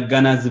ኣሎ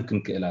ክነጋናዝብ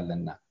ክንክእል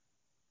ኣለና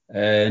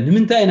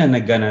ንምንታይ ኢና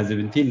ነጋናዝብ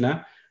እንቲልና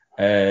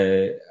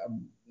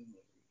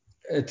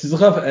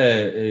ትዝኸፍአ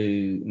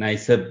ናይ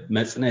ሰብ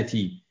መጽነቲ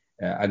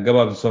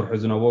ኣገባብ ዝሰርሑ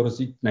ዝነበሩ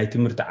ናይ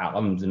ትምህርቲ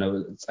ዓቕም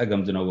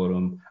ፀገም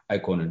ዝነበሮም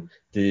ኣይኮኑን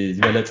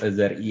ዝበለፀ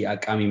ዘርኢ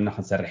ኣቃሚምና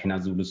ክንሰርሕና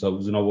ዝብሉ ሰብ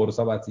ዝነበሩ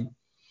ሰባት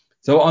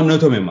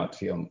ሰብኣውነቶም እዮም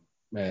ኣጥፊኦም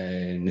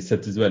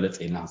ንሰብ ዝበለፀ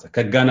ኢልና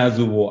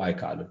ከጋናዝብዎ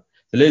ኣይከኣሉን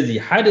ስለዚ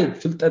ሓደ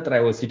ፍልጠት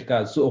ጥራይ ወሲድካ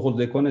ዝእኹል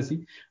ዘይኮነሲ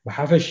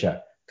ብሓፈሻ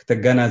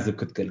ከተጋናዝብ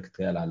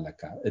ክትክእል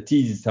ኣለካ እቲ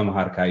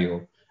ዝተምሃርካዮ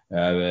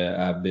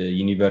ኣብ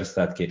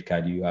ዩኒቨርሲታት ከድካ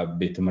ድዩ ኣብ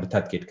ቤት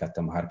ትምህርታት ከድካ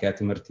ተምሃርካ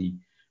ትምህርቲ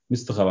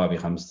ምስቲ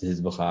ከባቢኻ ምስቲ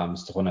ህዝብኻ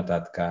ምስቲ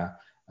ኩነታትካ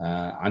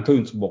አንተው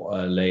ጽቡቕ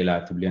ሌላ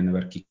ትብልያ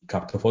ነበርኪ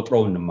ካብ ተፈጥሮ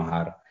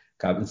እንመሃር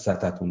ካብ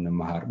እንስሳታት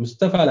እንመሃር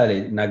ምስተፈላለይ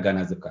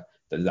እናጋናዝብካ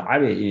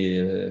ዝዓበ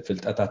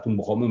ፍልጠታቱን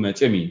ብኸመ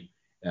መጨሚ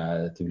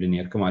ትብል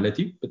ነርክ ማለት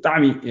እዩ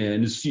ብጣዕሚ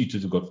ንስዩ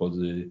ዝገርፎ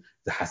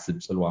ዝሓስብ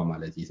ጽልዋ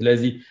ማለት እዩ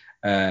ስለዚ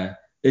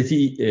እቲ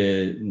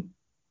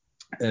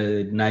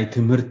ናይ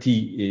ትምህርቲ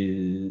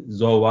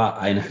ዞባ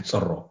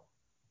ኣይንሕጽሮ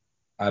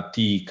ኣብቲ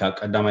ካብ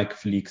ቀዳማይ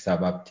ክፍሊ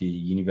ክሳብ ኣብቲ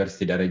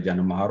ዩኒቨርሲቲ ደረጃ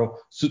ንመሃሮ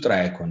ሱጥራ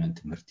ኣይኮነን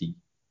ትምህርቲ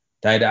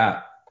ታይዳ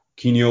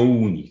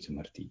ኪንዮውን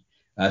ትምህርቲ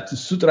እቲ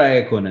ሱጥራ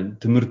ኣይኮነን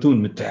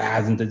ትምህርቱን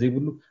ምትሕሓዝ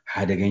እንተዘይብሉ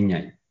ሓደገኛ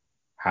እዩ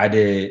ሓደ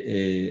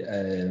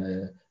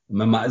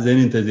መማእዘን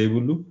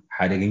እንተዘይብሉ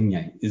ሓደገኛ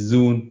እዩ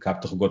እዙውን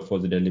ካብቲ ክገድፎ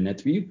ዝደሊ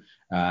ነጥቢ እዩ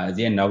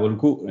እዚአን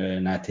እናበልኩ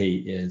ናተይ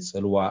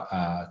ጽልዋ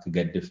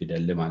ክገድፍ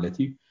ይደሊ ማለት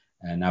እዩ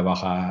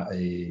ናባኻ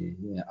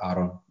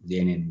ኣሮን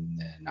ዜኔን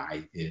ንዓይ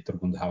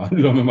ትርጉም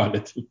ዝሃባሎም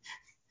ማለት እዩ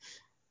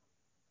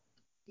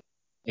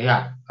ያ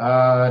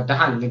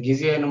ደሓን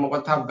ግዜ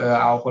ንምቆጣብ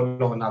ኣብ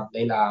ኩሉ ናብ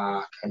ሌላ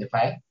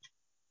ክሕልፋየ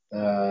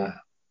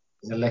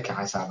ዘለካ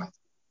ሓሳባት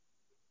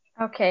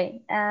ኦኬ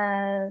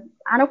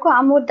ኣነ እኮ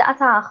ኣብ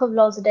መወዳእታ ክብሎ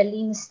ዝደሊ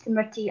ምስ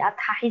ትምህርቲ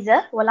ኣተሓሒዘ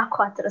ወላ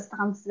እኳ ትርእስቲ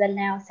ከም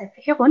ዝበልናዮ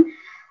ሰፊሕ ይኹን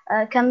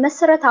ከም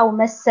መሰረታዊ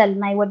መሰል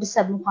ናይ ወዲ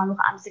ሰብ ምዃኑ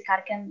ከዓ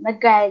ምዝካር ከም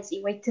መጋየፂ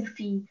ወይ ትርፊ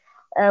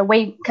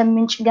ወይ ከም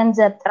ምንጭ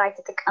ገንዘብ ጥራይ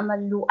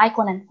ተጠቀመሉ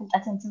ኣይኮነን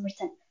ፍልጠትን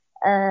ትምህርትን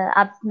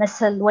ኣብ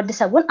መሰል ወዲ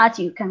ሰብ እውን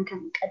ኣትዩ ከም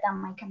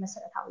ቀዳማይ ከም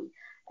መሰረታዊ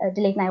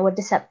ድሌት ናይ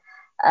ወዲ ሰብ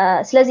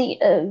ስለዚ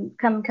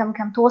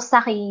ከም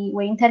ተወሳኺ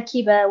ወይ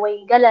ተርኪበ ወይ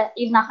ገለ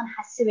ኢልና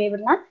ክንሓስብ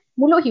የብልናን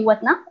ሙሉእ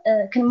ህይወትና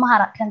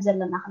ክንመሃር ከም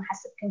ዘለና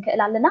ክንሓስብ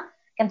ክንክእል ኣለና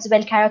ከም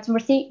ዝበልካዮ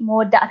ትምህርቲ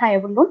መወዳእታ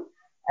የብሉን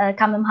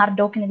ካብ ምምሃር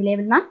ደው ክንብል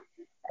የብልናን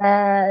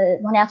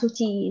ምክንያቱ እቲ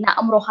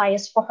ንኣእምሮኻ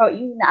የስፍሖ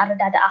እዩ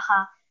ንኣረዳድኣኻ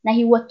ናይ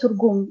ህይወት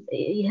ትርጉም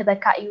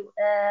ይህበካ እዩ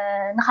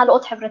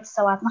ንኻልኦት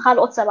ሕብረተሰባት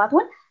ንኻልኦት ሰባት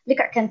እውን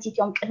ልክዕ ከምቲ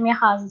እትዮም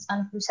ቅድሜኻ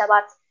ዝፀንሑ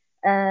ሰባት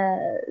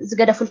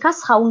ዝገደፉልካ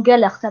ስኻ እውን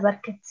ገለ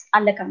ክተበርክት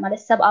ኣለካ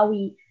ማለት ሰብኣዊ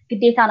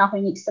ግዴታና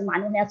ኮይኑ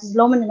ይስማዓኒ ምክንያቱ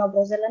ዝሎምን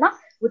ንነብሮ ዘለና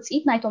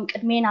ውፅኢት ናይቶም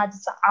ቅድሜና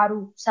ዝፀዓሩ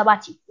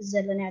ሰባት እዩ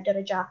ዘለና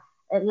ደረጃ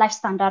ላይፍ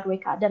ስታንዳርድ ወይ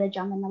ከዓ ደረጃ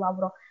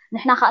መነባብሮ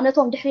ንሕና ከዓ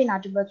ነቶም ድሕሪና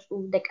ድበፁ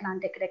ደቅናን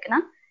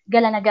ደቅናን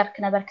ገለ ነገር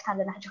ክነበርክት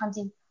ኣለና ሕጂ ከምዚ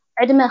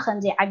ዕድመ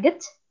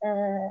ከምዘይዓግት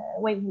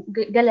ወይ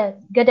ገለ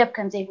ገደብ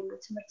ከምዘይብሉ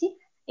ትምህርቲ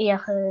እየ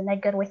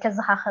ክነገር ወይ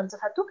ከዘኻኽር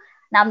ዝፈቱ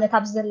ንኣብነት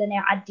ኣብዚ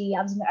ዘለናዮ ዓዲ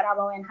ኣብዚ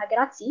ምዕራባውያን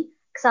ሃገራት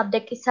ክሳብ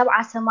ደቂ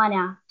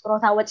 70-80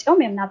 ጥሮታ ወፂኦም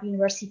እዮም ናብ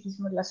ዩኒቨርሲቲ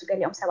ዝምለሱ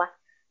ገሊኦም ሰባት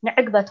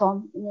ንዕግበቶም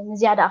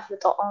ንዝያዳ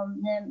ኣፍልጦኦም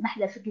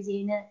ንመሕለፊ ግዜ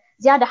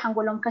ንዝያዳ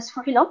ሓንጎሎም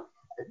ከስፍሑ ኢሎም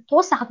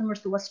ተወሳኺ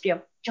ትምህርቲ ወስዱ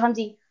እዮም ከምዚ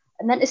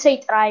መንእሰይ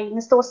ጥራይ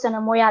ንዝተወሰነ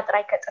ሞያ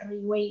ጥራይ ከጥሪ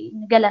ወይ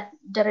ንገለ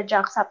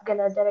ደረጃ ክሳብ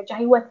ገለ ደረጃ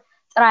ህይወት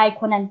ጥራይ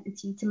ኣይኮነን እቲ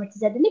ትምህርቲ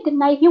ዘድሊ ግን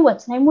ናይ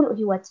ህይወት ናይ ሙሉእ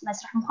ህይወት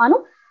መስርሕ ምዃኑ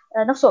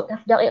ነፍሲ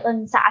ወከፍ ደቂቕን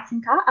ሰዓትን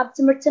ከዓ ኣብ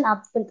ትምህርትን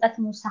ኣብ ፍልጠት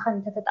ምውሳኽን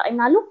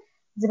ተጠቂምናሉ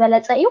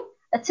ዝበለፀ እዩ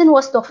እቲ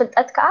ንወስዶ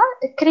ፍልጠት ከዓ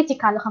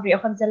ክሪቲካል ክንሪኦ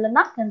ከም ዘለና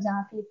ከምዛ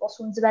ፊሊጶስ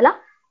እውን ዝበላ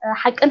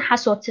ሓቅን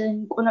ሓሶትን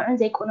ቁኑዕን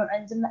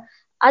ዘይቁኑዕን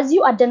ኣዝዩ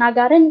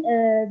ኣደናጋርን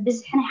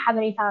ብዙሕ ናይ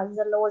ሓበሬታ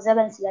ዘለዎ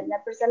ዘበን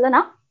ስለነብር ዘለና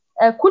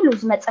ኩሉ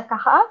ዝመፀካ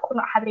ከዓ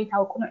ቁኑዕ ሓበሬታ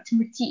ወይ ቁኑዕ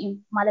ትምህርቲ እዩ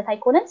ማለት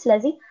ኣይኮነን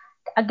ስለዚ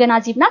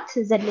ኣገናዚብናት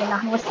ዘድልየና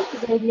ክንወስድ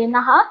ዘድልየና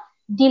ከዓ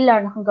ዲለር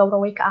ንክንገብሮ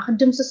ወይ ከዓ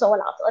ክንድምስሶ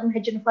ወላ ቅድሚ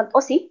ሕጂ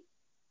ንፈልጦሲ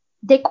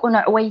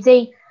ዘይቁኑዕ ወይ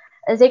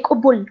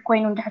ዘይቅቡል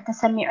ኮይኑ እንድሕር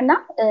ተሰሚዑና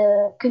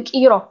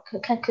ክንቅይሮ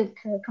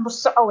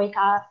ክንርስዖ ወይ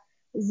ከዓ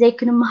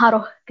ዘይክንመሃሮ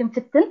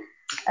ክንፍትን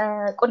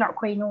ቁኑዕ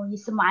ኮይኑ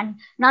ይስማዓኒ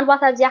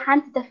ምናልባት ኣብዚኣ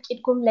ሓንቲ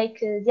ተፍቂድኩም ላይክ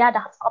ዝያዳ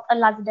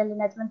ክፀቕጠላ ዝደሊ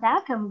ነጥቢ እንታያ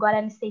ከም ጓል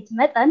ኣንስተይቲ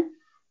መጠን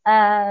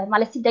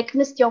ማለት ደቂ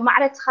ኣንስትዮ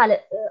ማዕረት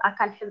ካልእ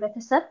ኣካል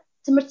ሕብረተሰብ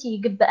ትምህርቲ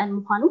ይግበአን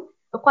ምዃኑ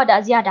እኳ ዳ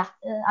ዝያዳ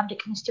ኣብ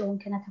ደቂ ኣንስትዮ እውን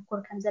ክነተኩር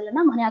ከም ዘለና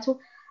ምክንያቱ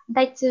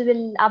እንታይ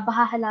ትብል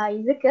ኣባሃህላ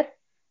ይዝክር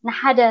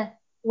ንሓደ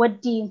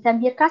ወዲ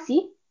ተምሂርካሲ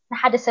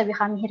ንሓደ ሰብ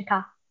ኢኻ ምሂርካ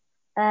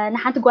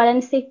ንሓንቲ ጓል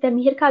ኣንስተይቲ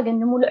ተምሂርካ ግን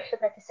ንሙሉእ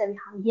ሕብረተሰብ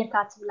ኢኻ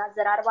ምሂርካ ትብል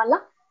ኣዘራርባ ኣላ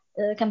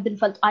ከም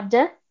ብንፈልጦ ኣደ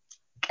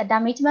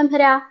ቀዳመይቲ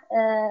መምህርያ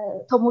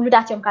እቶም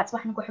ውሉዳት እዮም ካብ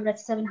ፅባሕ ንጎ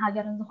ሕብረተሰብን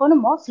ሃገርን ዝኾኑ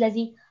እሞ ስለዚ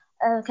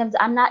ከምዚ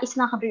ኣና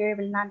ኢስና ክንሪኦ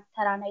የብልና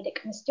ተራ ናይ ደቂ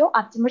ኣንስትዮ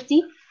ኣብ ትምህርቲ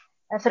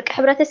ፍርቂ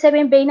ሕብረተሰብ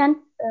እዮም በይነን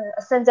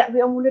እሰን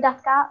ዘዕብዮም ውሉዳት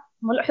ከዓ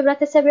ሙሉእ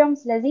ሕብረተሰብ እዮም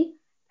ስለዚ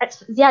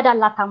ዝያዳ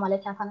ኣላታ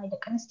ማለት እያ ናይ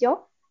ደቂ ኣንስትዮ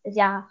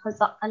እዚኣ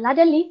ክፀቕጠላ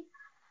ደሊ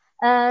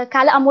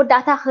ካልእ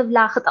ኣመወዳእታ ክብላ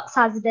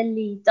ክጠቕሳ ዝደሊ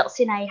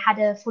ጥቕሲ ናይ ሓደ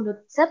ፍሉጥ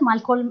ሰብ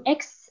ማልኮልም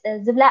ኤክስ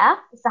ዝብላኣ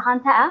እሳኻ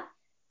እንታኣ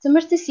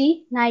ትምህርቲ ሲ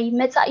ናይ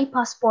መጻኢ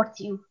ፓስፖርት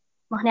እዩ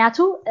ምክንያቱ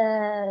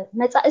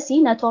መጻኢ ሲ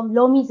ነቶም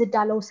ሎሚ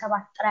ዝዳለው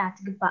ሰባት ጥራይ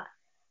ትግባእ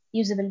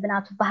እዩ ዝብል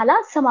ብናቱ ባህላ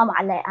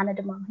ሰማማዓላይ ኣነ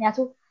ድማ ምክንያቱ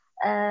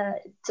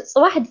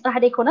ጽባሕ ጥራሕ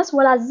ደይኮነስ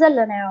ወላ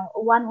ዘለናዮ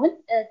እዋን እውን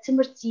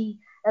ትምህርቲ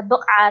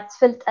ብቕዓት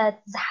ፍልጠት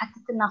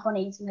ዝሓትትና ኾነ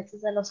እዩ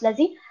ዝመጽእ ዘሎ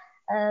ስለዚ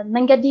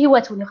መንገዲ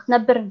ህይወት እውን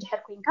ክትነብር እንድሕር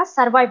ኮንካ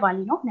ሰርቫይቫል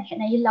ነው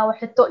ናይ ህላወ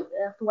ሕቶ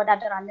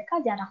ክትወዳደር ኣለካ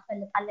ዝያዳ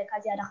ክትፈልጥ ኣለካ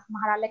ዝያዳ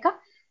ክትመሃር ኣለካ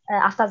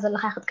ኣፍታ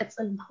ዘለካ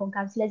ክትቅጽል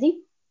እንትኾንካ ስለዚ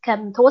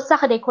ከም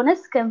ተወሳኺ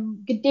ደይኮነስ ከም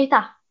ግዴታ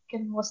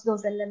ክንወስዶ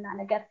ዘለና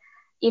ነገር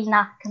ኢልና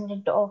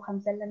ክንርድኦ ከም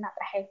ዘለና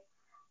ጥራሕ እዩ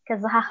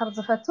ከዘኻኽር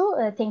ዝፈቱ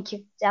ቴንኪዩ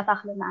ዝያታ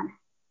ክልና ኣነ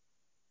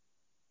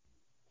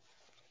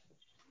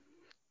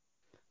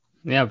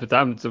ያ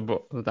ብጣዕሚ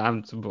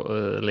ጽቡቕ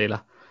ሌላ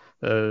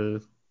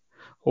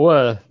هو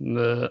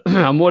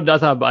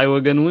መወዳእታ ብኣይ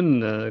ወገን እውን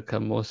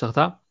ከም ወሰኽታ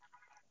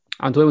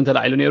አንተ ወይ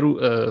ተላዒሉ ነይሩ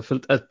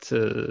ፍልጠት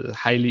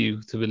ሓይሊ እዩ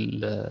ትብል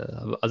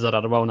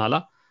ኣዘራርባውን ኣላ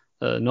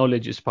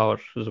knowledge is power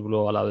ዝብሎ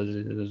ዋላ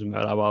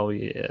ምዕራባዊ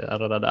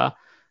ኣረዳድኣ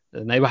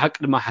ናይ ብሓቂ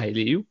ድማ ሓይሊ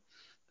እዩ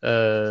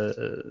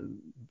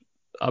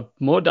ኣብ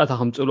መወዳእታ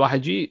ከምፅልዋ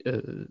ሕጂ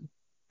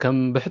ከም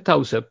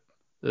ብሕታዊ ሰብ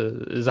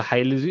እዚ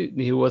ሓይሊ እዚ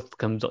ንሂወት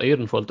ከም ዝቕይር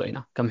ንፈልጦ ኢና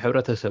ከም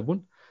ሕብረተሰብ እውን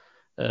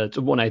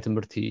ጽቡቕ ናይ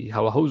ትምህርቲ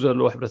ሃዋህው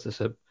ዘለዎ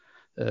ሕብረተሰብ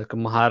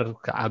ክመሃር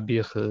ክዓቢ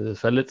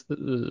ክፈልጥ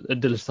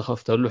እድል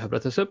ዝተኸፍተሉ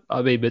ሕብረተሰብ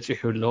ኣበይ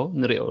በፂሑ ኣሎ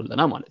ንሪኦ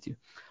ኣለና ማለት እዩ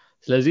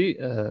ስለዚ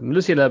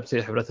ምልስ ኢለ ኣብቲ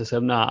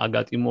ሕብረተሰብና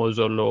ኣጋጢሞ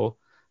ዘሎ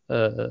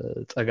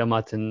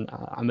ፀገማትን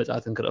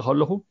ዓመፃትን ክርኢ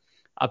ከለኹ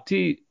ኣብቲ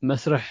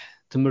መስርሕ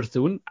ትምህርቲ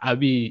እውን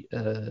ዓቢ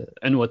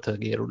ዕንወት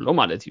ተገይሩሎ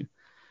ማለት እዩ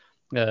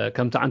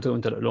ከምቲ ዓንተ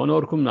እውን ተልዕሎ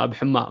ነበርኩም ናብ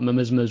ሕማቕ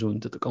መመዝመዝ እውን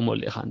ትጥቀመሉ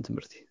ኢኻ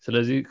ንትምህርቲ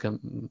ስለዚ ከም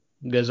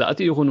ገዛእቲ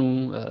ይኹኑ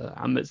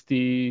ዓመፅቲ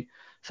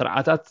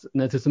ስርዓታት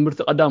ነቲ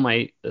ትምህርቲ ቀዳማይ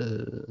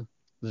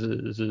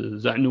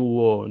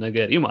ዘዕንውዎ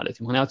ነገር እዩ ማለት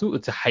እዩ ምክንያቱ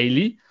እቲ ሓይሊ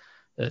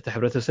እቲ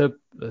ሕብረተሰብ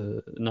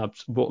ናብ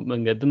ጽቡቕ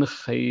መንገዲ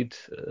ንኽኸይድ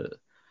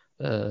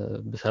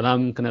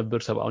ብሰላም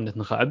ክነብር ሰብኣውነት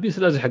ንኽዓቢ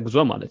ስለዚ ሕግዞ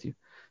ማለት እዩ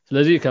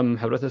ስለዚ ከም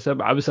ሕብረተሰብ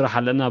ዓብ ስራሕ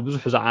ኣለና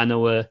ብዙሕ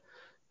ዝዓነወ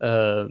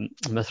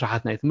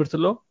መስራሓት ናይ ትምህርቲ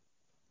ኣሎ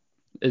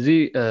እዚ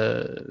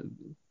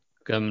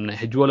ከም ናይ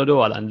ሕጂ ወለዶ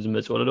ዋላ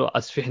ዝመፅእ ወለዶ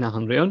ኣስፊሕና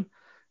ክንሪኦን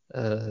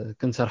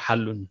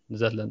ክንሰርሓሉን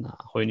ዘለና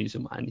ኮይኑ እዩ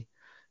ስምዓኒ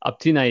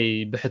ኣብቲ ናይ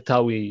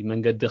ብሕታዊ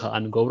መንገዲ ከዓ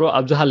ንገብሮ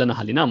ኣብዚ ሃለና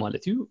ሃሊና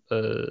ማለት እዩ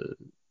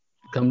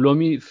ከም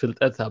ሎሚ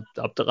ፍልጠት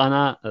ኣብ ጥቓና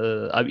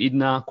ኣብ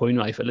ኢድና ኮይኑ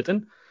ኣይፈልጥን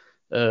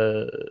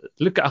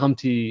ልክዕ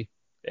ከምቲ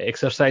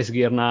ኤክሰርሳይዝ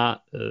ጌርና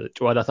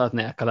ጭዋዳታት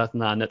ናይ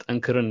ኣካላትና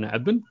ነጠንክርን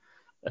ንዕብን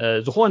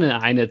ዝኾነ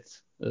ዓይነት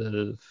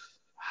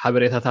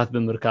ሓበሬታታት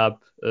ብምርካብ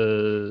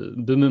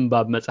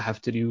ብምንባብ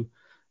መጽሓፍቲ ድዩ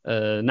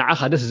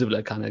ንዓኻ ደስ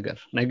ዝብለካ ነገር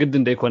ናይ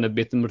ግድን ደይኮነ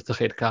ቤት ትምህርቲ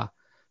ኸይድካ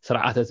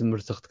ስርዓተ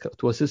ትምህርቲ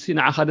ክትወስሲ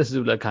ንዓኻ ደስ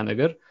ዝብለካ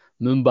ነገር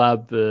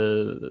ምንባብ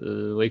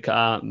ወይ ከዓ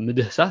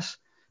ምድህሳስ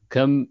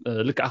ከም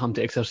ልክዕ ከምቲ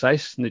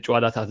ኤክሰርሳይዝ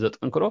ንጭዋዳታት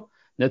ዘጠንክሮ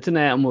ነቲ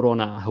ናይ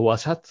ኣእምሮና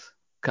ህዋሳት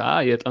ከዓ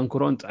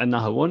የጠንክሮን ጥዕና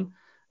ህቦን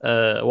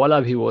ዋላ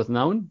ብሂወትና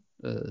እውን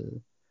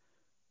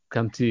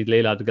ከምቲ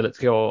ሌላ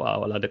ዝገለጽክዮ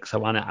ዋላ ደቂ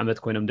 70 ዓመት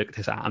ኮይኖም ደቂ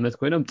 90 ዓመት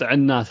ኮይኖም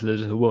ጥዕና ስለ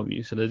ዝህቦም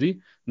እዩ ስለዚ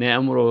ናይ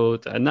ኣእምሮ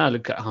ጥዕና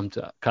ልክዕ ከምቲ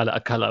ካልእ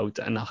ኣካላዊ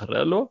ጥዕና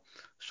ክርአ ኣሎ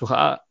እሱ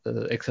ከዓ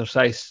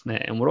ኤክሰርሳይዝ ናይ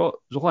ኣእምሮ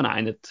ዝኾነ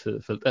ዓይነት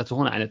ፍልጠት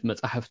ዝኾነ ዓይነት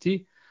መጽሓፍቲ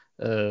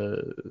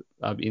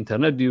ኣብ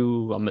ኢንተርኔት ድዩ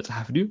ኣብ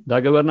መጽሓፍ ድዩ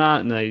ዳገበርና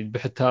ናይ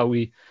ብሕታዊ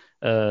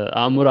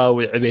ኣእምራዊ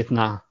ዕቤትና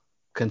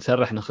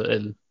ክንሰርሕ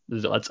ንኽእል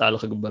ዝቐጻሊ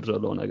ክግበር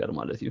ዘሎ ነገር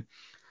ማለት እዩ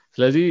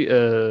ስለዚ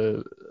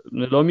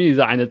ሎሚ እዚ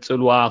ዓይነት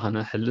ጽልዋ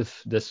ከነሕልፍ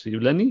ደስ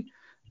ይብለኒ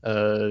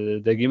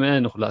ደጊመ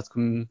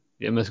ንኹላትኩም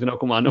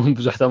የመስግነኩም ኣነ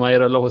ብዙሕ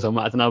ተማሂረ ኣለኹ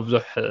ሰማዕትና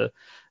ብዙሕ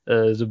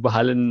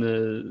ዝበሃልን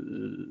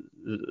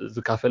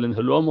ዝካፈልን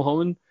ህልዎም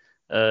ምኸውን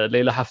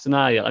ሌላ ሓፍትና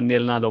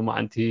የቐኒልና ሎማ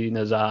ኣንቲ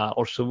ነዛ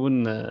ቁርሲ እውን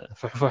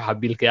ፍሕፍሕ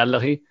ኣቢልከ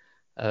ኣለኺ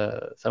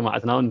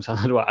ሰማዕትና እውን ምሳና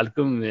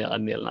ድባዓልኩም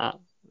የቐኒልና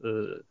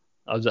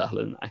ኣብዛ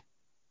ኣኽለልና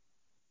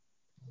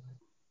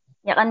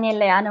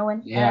የቐኒለይ ኣነ እውን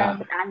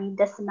ብጣዕሚ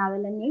ደስ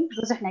እናበለኒ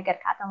ብዙሕ ነገር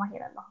ከዓ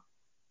ተማሂረ ኣለኹ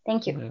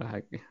ቴንክ ዩ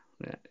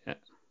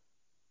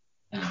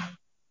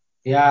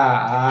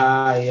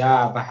ያ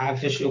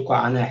ብሓፍሽ እኳ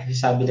ኣነ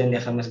ሕሳብ ብለኒ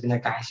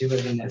ከመስግነካ ሓሲበ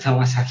ግን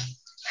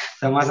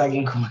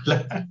ተማሳጊንኩም ኣለ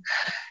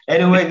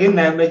anyway ግን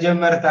ናይ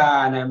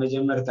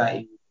መጀመርታ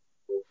እዩ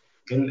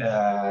ግን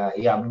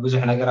ያ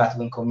ብዙሕ ነገራት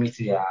ግን ኮሚኒቲ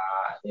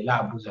ሌላ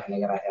ብዙሕ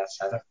ነገራት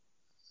ያሳተፍ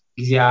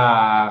ግዜያ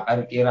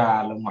ቀርቂራ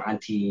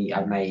ለማዓንቲ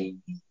ኣብ ናይ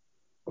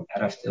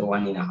ዕረፍቲ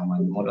እዋን ኢና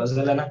ከማን ሞልኦ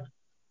ዘለና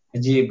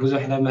ሕጂ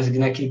ብዙሕ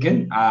ነመስግነኪ ግን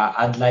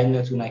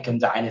ኣድላይነቱ ናይ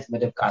ከምዚ ዓይነት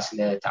መደብ ከዓ ስለ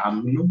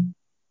ተኣምኑ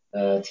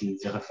እቲ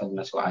ዝኽፈል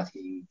መስዋዕቲ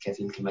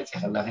ከፊልኪ መፅእ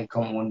ከለኺ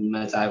ከምኡውን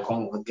መፃኢ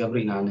ከምኡ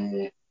ክትገብሪ ኢና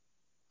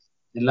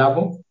ንላቦ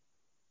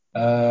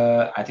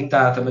I think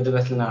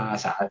ተመደበትና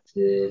ሰዓት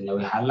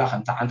ነዊሓላ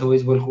ከምታ ሓንቲ ወይ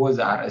ዝበልክዎ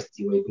ዝኣርእስቲ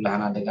ወይ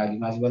ኩላህና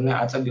ደጋጊማ ዝበልና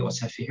ኣፀቢቑ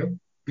ሰፊሑ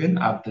ግን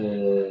ኣብ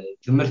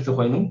ትምህርቲ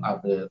ኮይኑ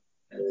ኣብ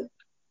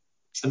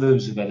ፅብብ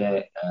ዝበለ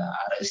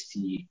ኣርእስቲ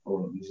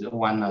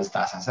ዋና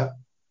ዝተኣሳሰር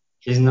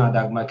ሒዝና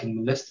ዳግማ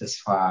ክንምለስ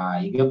ተስፋ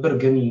ይገብር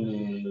ግን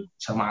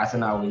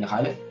ሰማዕትና ወይ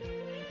ንኻልእ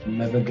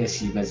መበገሲ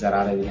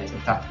መዘራረቢ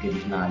ነጥብታት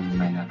ገዲፍና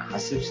ኣለና ኢና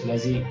ንሓስብ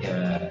ስለዚ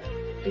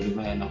ደግመ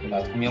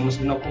ንኹላትኩም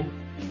የመስግነኩም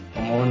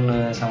ከምኡውን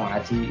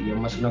ሰማዕቲ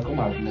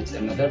የመስግነኩም ኣብ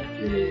መፅእ መደብ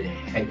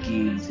ሕጊ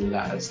ዝብል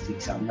ኣርእስቲ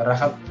ክሳብ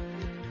ንራኸብ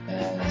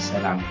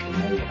ሰላም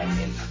ክነው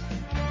ይቀኒልና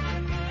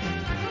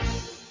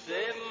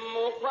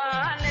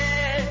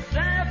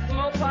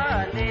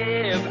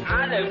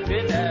على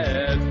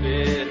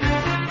كنبه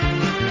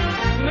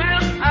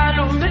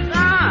مقالوا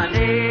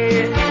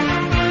مزاني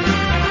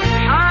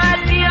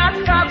حادي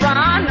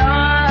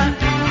أتبعنا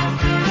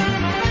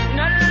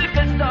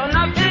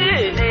نلقصنا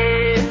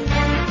فيني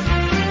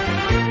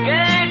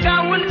كيكا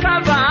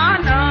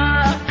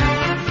والكبعنا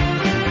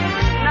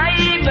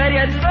نايبر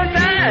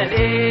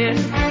يتبتالي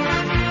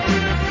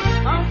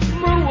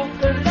أمر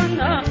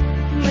وكلنا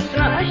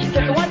مسرعش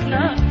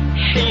تحوتنا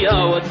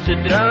حياوة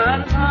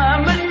صدرانا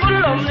من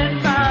كلهم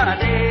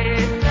لساني